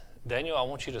says, Daniel, I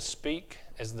want you to speak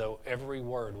as though every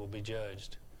word will be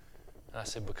judged. And I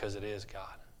said, because it is,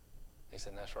 God. He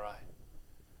said, that's right.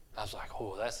 I was like,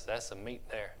 oh, that's some meat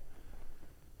there.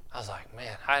 I was like,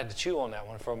 man, I had to chew on that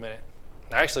one for a minute.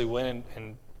 I actually went in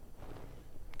and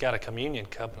got a communion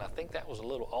cup, and I think that was a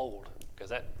little old because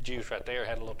that juice right there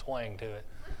had a little twang to it.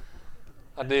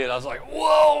 I did. I was like,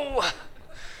 whoa,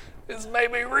 this may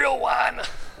be real wine.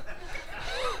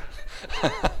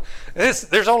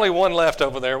 There's only one left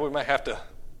over there. We may have to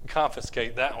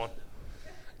confiscate that one.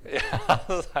 Yeah, I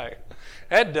was like,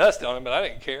 it had dust on it, but I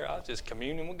didn't care. I was just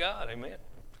communing with God. Amen.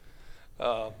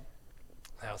 That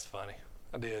was funny.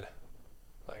 I did.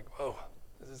 Like, whoa,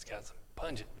 this has got some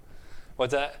pungent.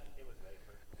 What's that?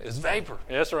 It was vapor.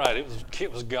 Yeah, that's right.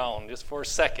 It was gone. Just for a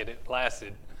second, it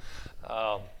lasted.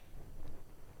 Oh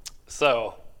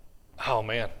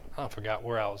man, I forgot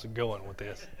where I was going with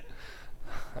this.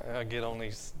 I get on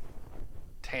these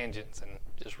tangents and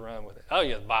just run with it. Oh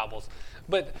yeah, the Bibles.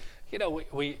 But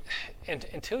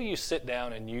until you sit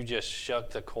down and you just shuck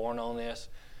the corn on this,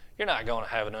 you're not going to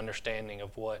have an understanding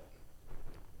of what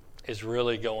is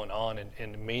really going on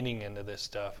and meaning into this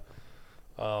stuff.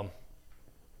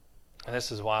 And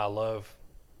this is why I love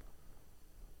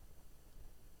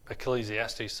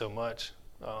Ecclesiastes so much,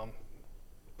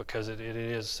 because it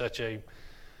is such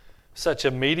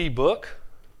a meaty book,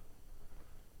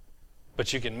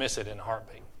 but you can miss it in a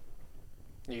heartbeat.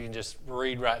 You can just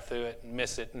read right through it and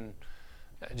miss it and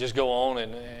just go on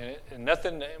and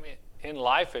nothing. I mean, in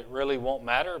life it really won't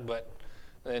matter, but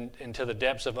into the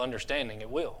depths of understanding it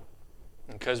will.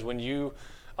 Because when you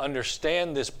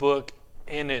understand this book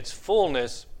in its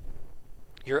fullness,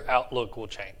 your outlook will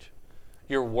change.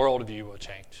 Your worldview will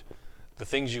change. The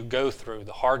things you go through,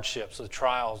 the hardships, the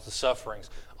trials, the sufferings,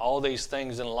 all these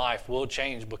things in life will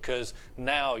change because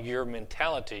now your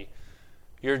mentality,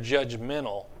 your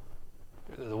judgmental,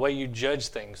 the way you judge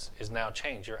things is now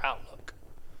changed, your outlook.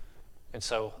 And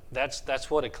so that's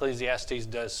what Ecclesiastes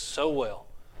does so well.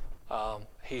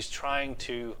 He's trying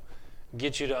to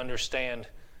get you to understand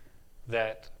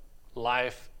that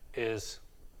life is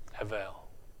Havel.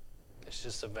 It's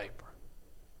just a vapor.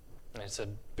 And it's a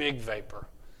big vapor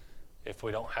if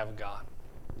we don't have God.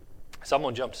 So I'm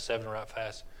going to jump to 7 right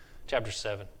fast. Chapter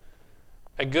 7.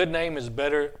 A good name is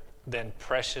better than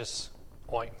precious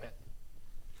ointment,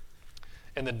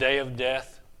 and the day of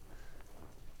death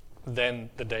than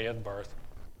the day of birth.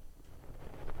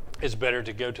 It's better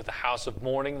to go to the house of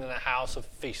mourning than the house of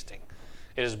feasting.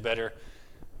 It is better,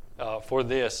 for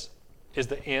this is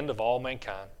the end of all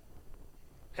mankind,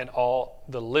 and all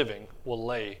the living will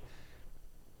lay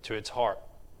to its heart.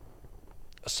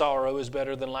 A sorrow is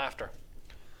better than laughter,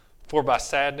 for by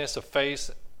sadness of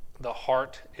face the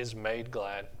heart is made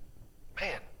glad.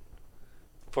 Man,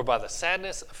 for by the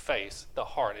sadness of face the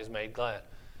heart is made glad.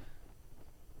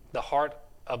 The heart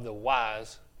of the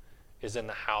wise is in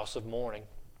the house of mourning,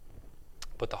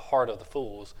 but the heart of the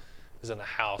fools is in the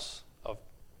house of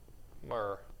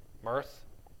myrrh. Mirth?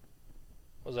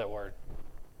 What was that word?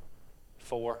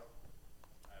 For?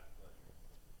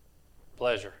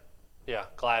 Pleasure. Yeah,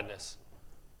 gladness.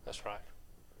 That's right.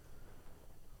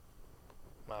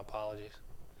 My apologies.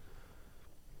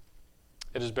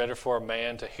 It is better for a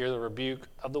man to hear the rebuke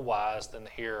of the wise than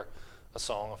to hear a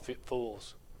song of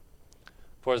fools.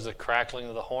 For as the crackling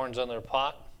of the horns under the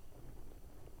pot,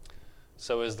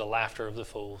 so is the laughter of the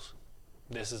fools.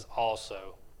 This is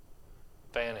also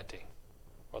vanity,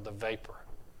 or the vapor,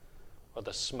 or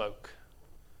the smoke,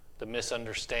 the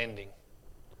misunderstanding.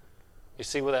 You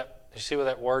see where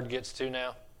that word gets to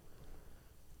now?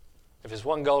 If it's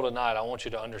one goal tonight, I want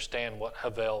you to understand what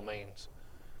havel means.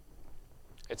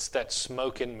 It's that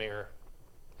smoke and mirror.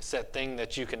 It's that thing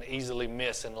that you can easily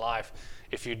miss in life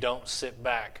if you don't sit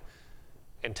back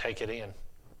and take it in.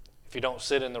 If you don't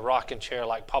sit in the rocking chair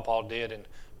like Papa did and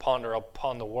ponder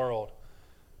upon the world,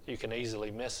 you can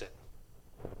easily miss it.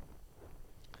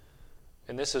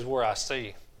 And this is where I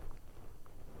see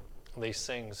these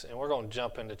things. And we're going to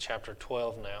jump into chapter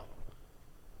 12 now.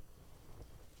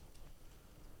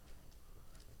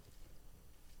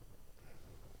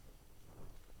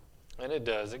 And it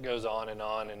does. It goes on.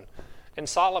 And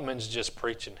Solomon's just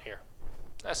preaching here.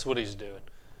 That's what he's doing.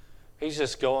 He's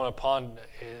just going upon,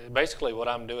 basically what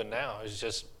I'm doing now is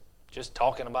just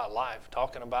talking about life,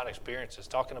 talking about experiences,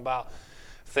 talking about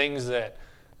things that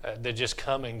just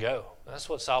come and go. That's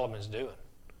what Solomon's doing.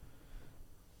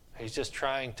 He's just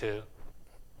trying to,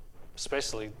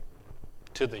 especially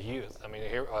to the youth. I mean,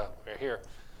 we're here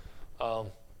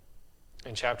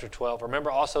in chapter 12. Remember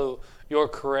also your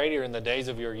Creator in the days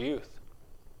of your youth,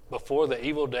 before the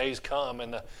evil days come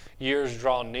and the years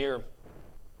draw near,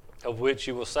 of which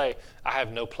you will say, I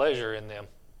have no pleasure in them.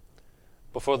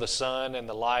 Before the sun and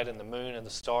the light and the moon and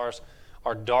the stars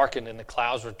are darkened and the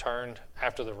clouds returned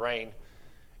after the rain,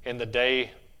 in the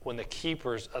day when the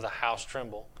keepers of the house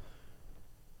tremble,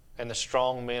 and the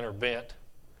strong men are bent,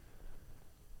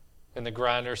 and the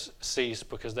grinders cease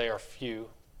because they are few,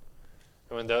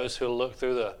 and when those who look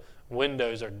through the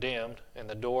windows are dimmed, and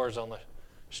the doors on the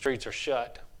streets are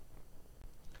shut.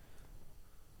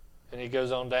 And he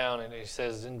goes on down and he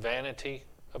says, in vanity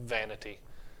of vanity,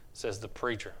 says the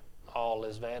preacher, all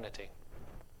is vanity.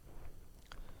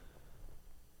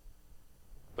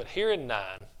 But here in 9,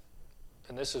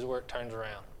 and this is where it turns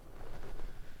around,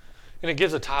 and it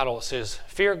gives a title. It says,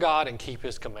 Fear God and keep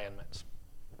His commandments.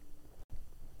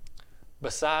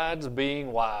 Besides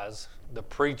being wise, the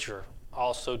preacher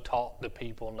also taught the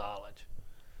people knowledge.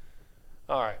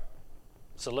 All right,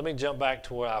 so let me jump back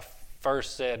to where I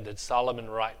first said, did Solomon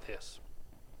write this?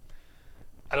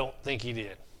 I don't think he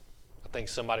did. I think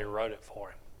somebody wrote it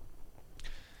for him.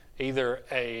 Either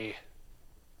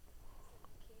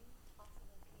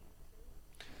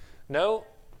No,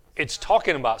 it's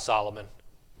talking about Solomon,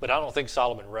 but I don't think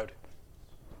Solomon wrote it.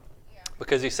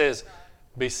 Because he says,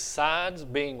 besides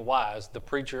being wise, the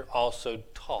preacher also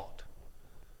taught.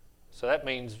 So that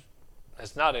means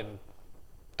it's not in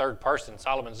third person.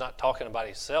 Solomon's not talking about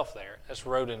himself there. That's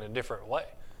wrote in a different way.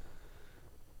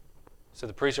 So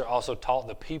the preacher also taught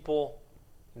the people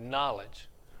knowledge,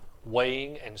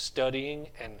 weighing and studying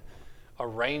and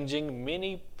arranging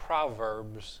many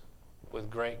proverbs with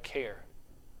great care.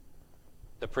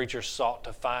 The preacher sought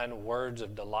to find words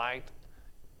of delight,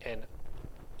 and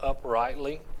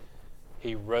uprightly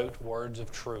he wrote words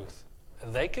of truth.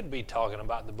 They could be talking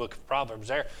about the book of Proverbs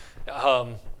there.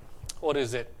 What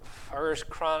is it? First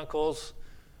Chronicles,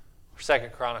 or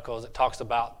Second Chronicles, it talks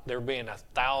about there being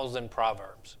 1,000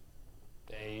 proverbs.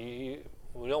 We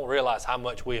don't realize how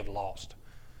much we have lost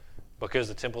because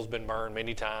the temple's been burned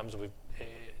many times.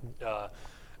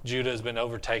 Judah has been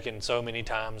overtaken so many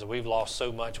times, and we've lost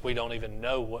so much we don't even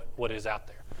know what is out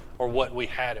there or what we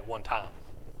had at one time.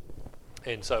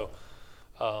 And so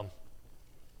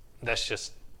that's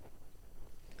just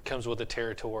comes with the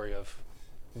territory of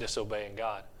disobeying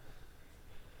God.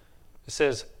 It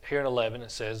says here in 11, it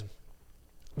says,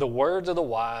 the words of the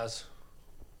wise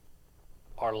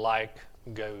are like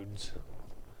goads.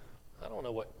 I don't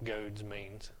know what goads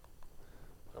means.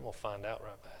 I'm going to find out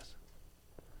right fast.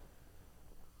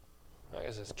 I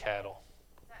guess it's cattle.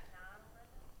 Is that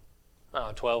 9,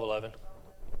 11? 12, 11.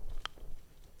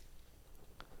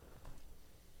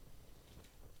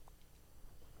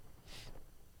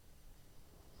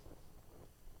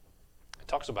 It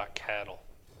talks about cattle.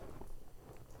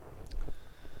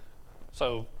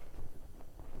 So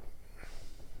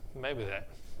maybe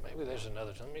there's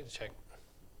another. Let me check. Do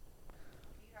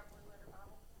you have Blue Letter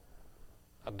Bible?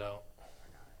 I don't.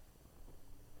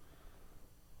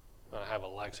 I have a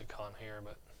lexicon here,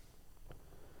 but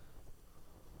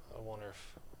I wonder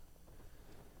if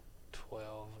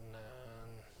 12, 9.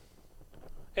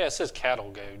 Yeah, it says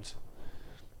cattle goads.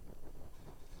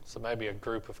 So maybe a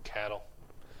group of cattle.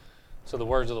 So the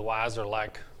words of the wise are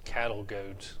like cattle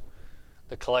goads.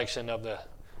 The collection of the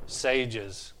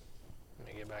sages. Let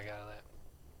me get back out of that.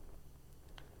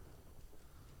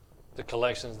 The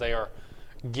collections, they are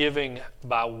giving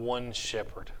by one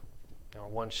shepherd. Or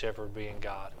one shepherd being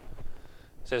God.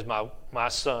 It says, my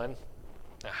son.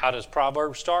 Now, how does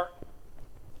Proverbs start?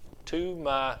 To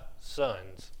my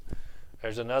sons.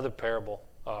 There's another parable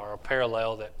or a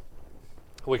parallel that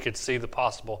we could see the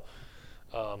possible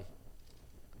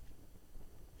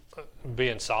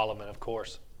being Solomon, of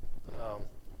course. It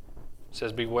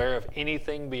says, beware of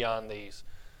anything beyond these.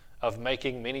 Of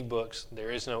making many books,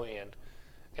 there is no end.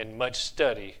 And much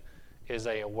study is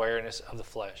a awareness of the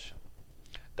flesh.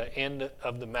 The end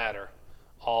of the matter,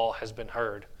 all has been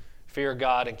heard. Fear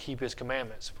God and keep his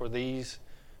commandments, for this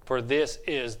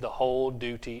is the whole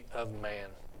duty of man.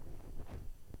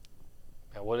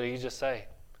 Now, what did he just say?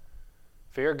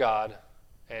 Fear God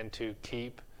and to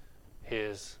keep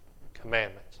his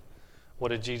commandments. What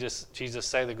did Jesus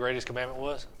say the greatest commandment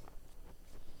was?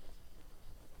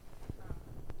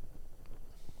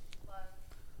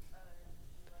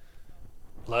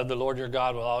 Love the Lord your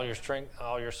God with all your strength,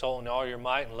 all your soul, and all your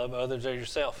might, and love others as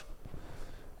yourself.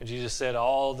 And Jesus said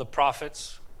all the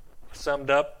prophets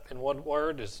summed up in one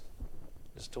word is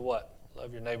to what?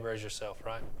 Love your neighbor as yourself,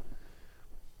 right?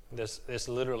 This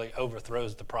literally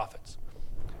overthrows the prophets.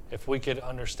 If we could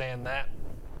understand that,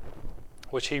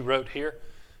 which he wrote here,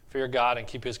 fear God and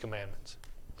keep his commandments.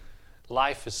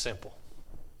 Life is simple.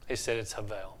 He said it's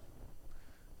Havel.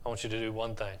 I want you to do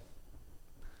one thing.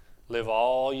 Live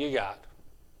all you got.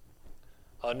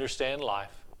 Understand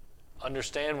life.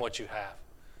 Understand what you have.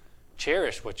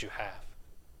 Cherish what you have.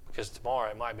 Because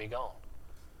tomorrow it might be gone.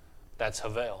 That's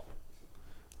Havel.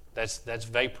 That's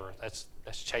vapor. That's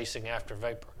chasing after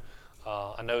vapor.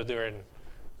 I know during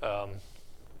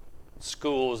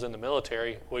schools in the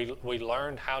military, we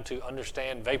learned how to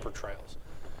understand vapor trails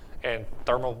and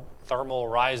thermal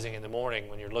rising in the morning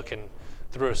when you're looking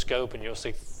through a scope and you'll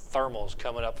see thermals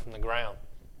coming up from the ground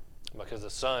because the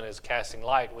sun is casting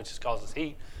light, which causes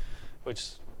heat,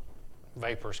 which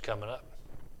vapor's coming up.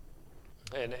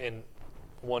 And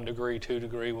 1 degree, 2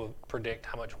 degree will predict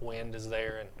how much wind is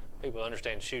there, and people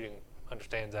understand shooting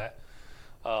understands that.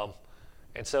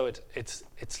 And so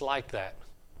it's like that,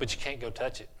 but you can't go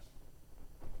touch it.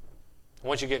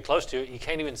 Once you get close to it, you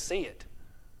can't even see it.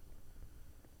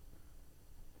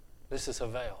 This is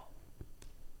Havel.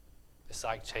 It's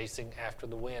like chasing after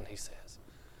the wind, he says.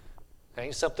 It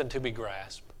ain't something to be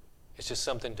grasped. It's just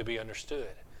something to be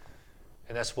understood.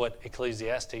 And that's what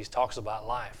Ecclesiastes talks about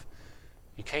life.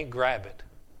 You can't grab it.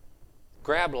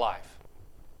 Grab life.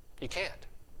 You can't.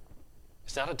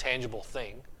 It's not a tangible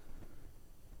thing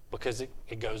because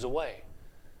it goes away.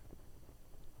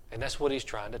 And that's what he's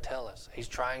trying to tell us. He's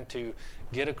trying to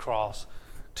get across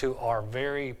to our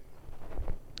very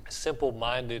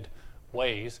simple-minded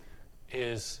ways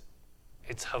is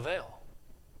it's Havel.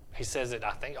 He says it,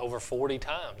 I think, over 40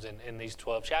 times in these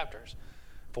 12 chapters.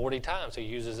 40 times he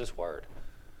uses this word.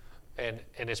 And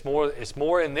it's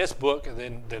more in this book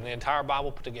than the entire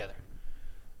Bible put together.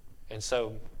 And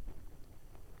so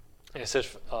it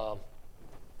says,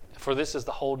 for this is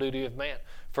the whole duty of man.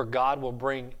 For God will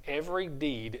bring every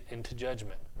deed into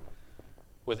judgment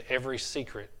with every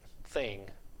secret thing,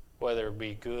 whether it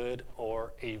be good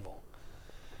or evil.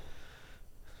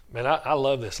 Man, I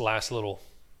love this last little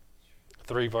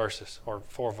 3 verses, or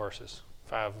 4 verses,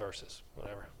 5 verses,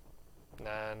 whatever.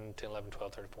 9, 10, 11,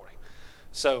 12, 13, 14.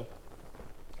 So,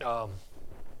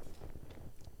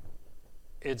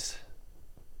 it's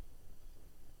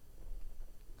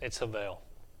Havel.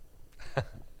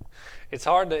 It's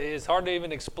hard to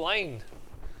even explain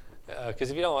because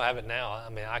if you don't have it now, I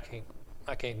mean, I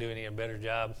can't do any better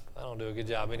job. I don't do a good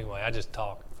job anyway. I just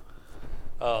talk.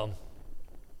 But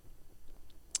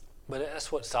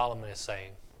that's what Solomon is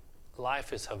saying.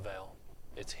 Life is Havel.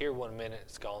 It's here 1 minute,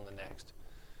 it's gone the next.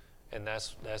 And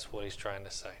that's what he's trying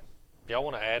to say. Y'all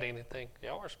want to add anything?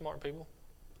 Y'all are smart people.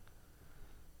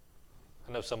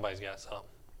 I know somebody's got something.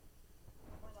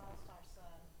 When we lost our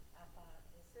son, I thought,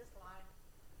 is his life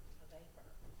a vapor?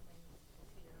 I mean,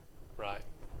 he's here. Right.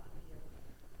 He's not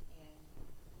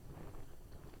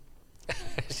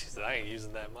here. She said, I ain't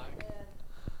using that mic.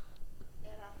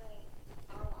 And I think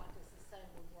our life is the same.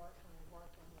 We work and we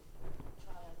work and we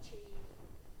try to achieve,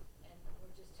 and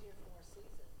we're just here for a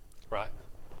season. Right.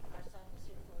 Our son was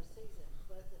here for a season,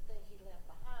 but the thing he left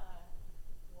behind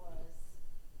was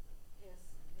his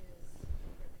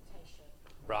reputation.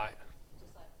 Right.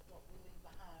 Just like what we leave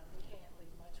behind, we can't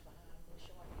leave much behind. We're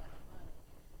short on money.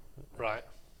 Right.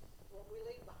 What we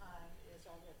leave behind is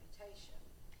our reputation,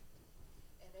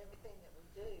 and everything that we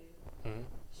do Mm-hmm.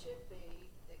 should be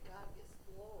that God gets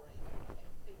glory and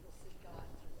people see God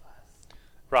through us.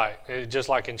 Right. Just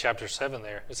like in chapter 7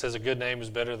 there, it says a good name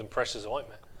is better than precious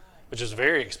ointment, Right. which was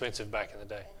very expensive back in the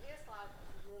day. And his life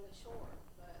was really short,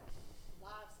 but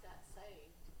lives got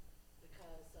saved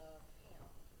because of him.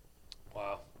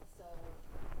 Wow. So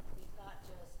he's not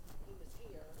just, he was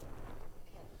here,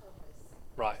 he had purpose.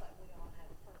 Right. Just like we all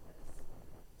have purpose.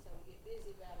 So we get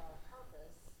busy about our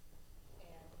purpose,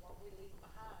 and what we leave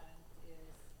behind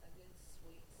is a good,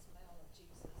 sweet smell of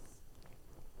Jesus.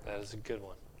 That is a good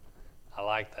one. I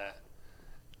like that.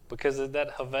 Because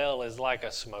that havel is like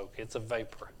a smoke. It's a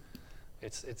vapor.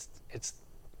 It's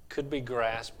could be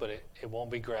grass, but it won't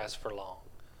be grass for long.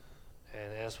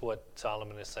 And that's what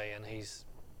Solomon is saying. He's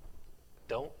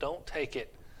don't take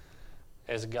it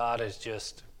as God is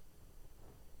just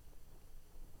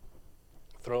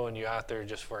throwing you out there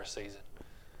just for a season.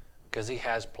 Because he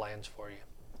has plans for you.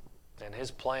 And his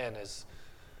plan is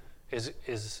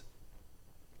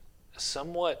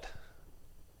somewhat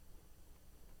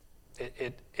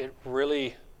it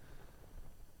really,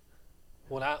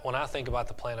 when I think about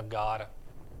the plan of God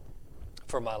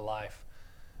for my life,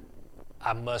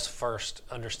 I must first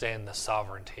understand the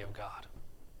sovereignty of God.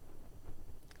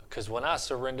 Because when I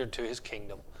surrendered to his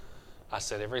kingdom, I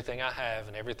said everything I have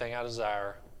and everything I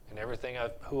desire and everything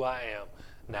who I am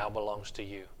now belongs to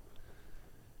you.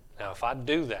 Now if I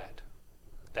do that,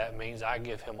 that means I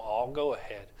give him all go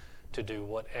ahead to do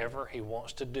whatever he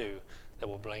wants to do that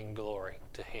will bring glory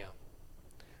to him.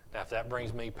 Now, if that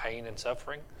brings me pain and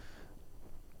suffering,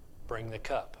 bring the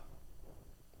cup.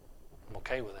 I'm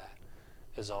okay with that,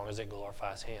 as long as it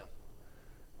glorifies him.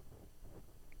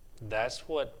 That's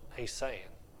what he's saying.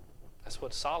 That's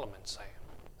what Solomon's saying.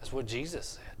 That's what Jesus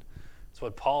said. That's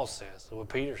what Paul says. That's what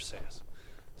Peter says.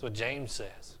 That's what James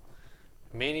says.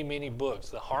 Many, many books.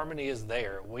 The harmony is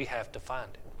there. We have to find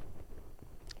it.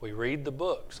 We read the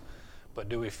books, but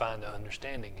do we find the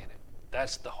understanding in it?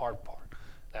 That's the hard part.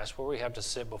 That's where we have to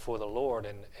sit before the Lord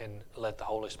and let the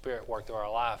Holy Spirit work through our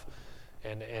life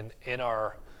and in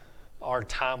our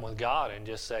time with God and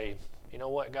just say, you know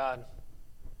what, God,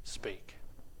 speak.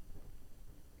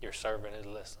 Your servant is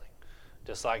listening,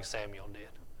 just like Samuel did.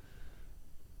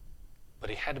 But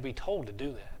he had to be told to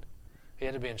do that. He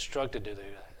had to be instructed to do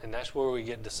that. And that's where we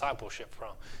get discipleship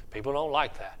from. People don't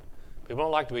like that. People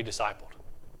don't like to be discipled.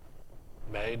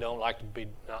 They don't like to be,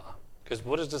 because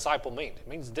what does disciple mean? It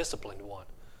means disciplined one,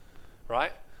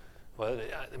 right? Well,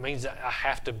 it means that I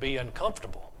have to be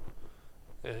uncomfortable.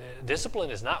 Discipline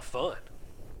is not fun.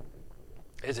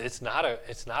 It's not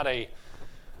a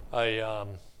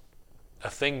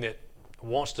thing that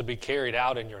wants to be carried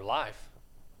out in your life,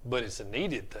 but it's a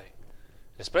needed thing,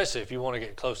 especially if you want to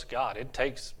get close to God. It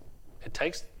takes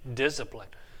discipline.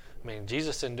 I mean,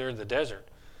 Jesus endured the desert,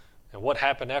 and what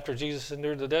happened after Jesus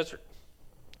endured the desert?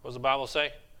 What does the Bible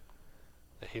say?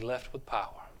 That he left with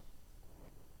power.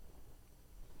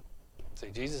 See,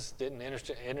 Jesus didn't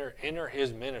enter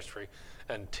his ministry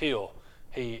until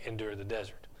he endured the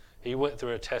desert. He went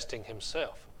through a testing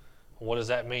himself. What does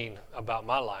that mean about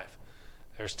my life?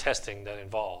 There's testing that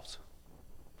involves.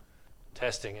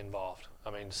 Testing involved. I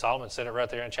mean, Solomon said it right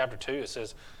there in chapter 2. It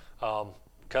says,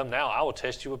 come now, I will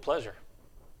test you with pleasure.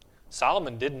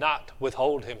 Solomon did not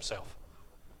withhold himself.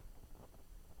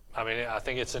 I mean, I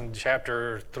think it's in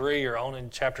chapter 3 or on in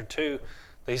chapter 2.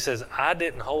 He says, I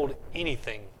didn't hold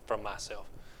anything from myself,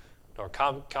 nor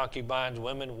concubines,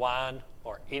 women, wine,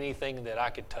 or anything that I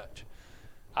could touch.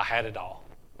 I had it all.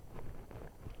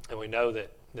 And we know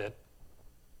that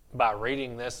by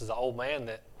reading this as an old man,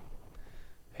 that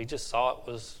he just saw it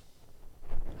was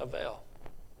a veil.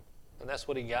 And that's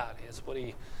what he got. It's what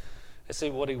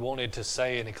he wanted to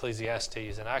say in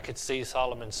Ecclesiastes. And I could see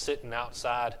Solomon sitting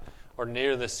outside or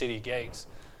near the city gates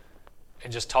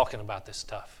and just talking about this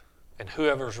stuff. And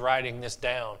whoever's writing this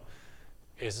down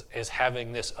is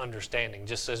having this understanding,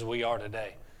 just as we are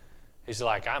today. He's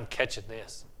like, I'm catching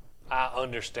this. I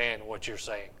understand what you're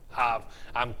saying.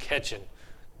 I'm catching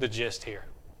the gist here.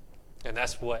 And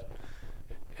that's what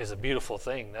is a beautiful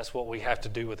thing. That's what we have to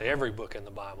do with every book in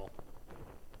the Bible.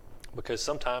 Because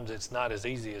sometimes it's not as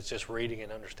easy as just reading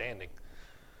and understanding.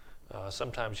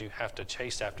 Sometimes you have to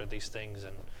chase after these things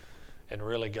and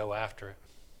really go after it.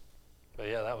 But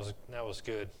yeah, that was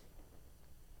good.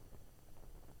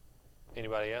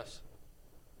 Anybody else?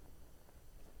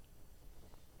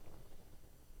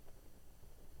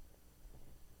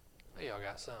 Hey, y'all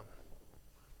got something.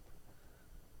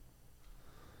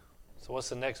 So what's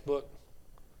the next book?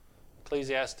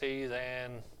 Ecclesiastes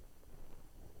and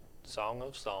Song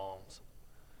of Psalms.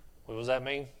 What does that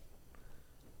mean?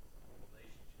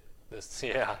 This,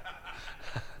 yeah.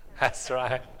 That's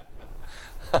right.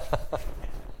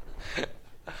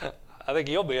 I think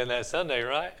you'll be in that Sunday,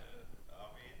 right?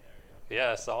 I'll be in there.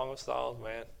 Yeah, Song of Psalms,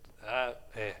 man.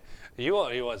 You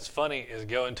know what's funny is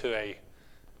going to a.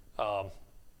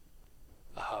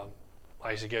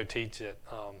 I used to go teach at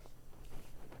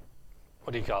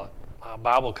what do you call it?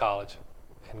 Bible college,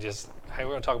 and just hey,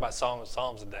 we're going to talk about Song of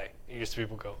Psalms today. You used to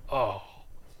people go, oh,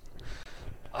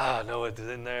 I know it's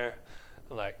in there.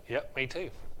 I'm like, yep, me too.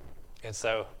 And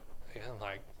so, I'm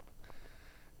like,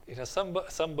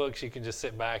 some books you can just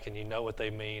sit back and you know what they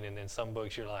mean, and then some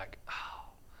books you're like, oh,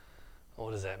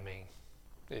 what does that mean?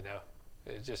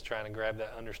 It's just trying to grab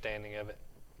that understanding of it.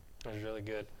 It was really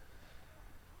good.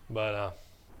 But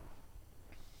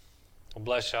well,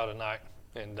 bless y'all tonight,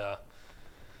 and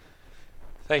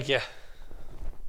thank you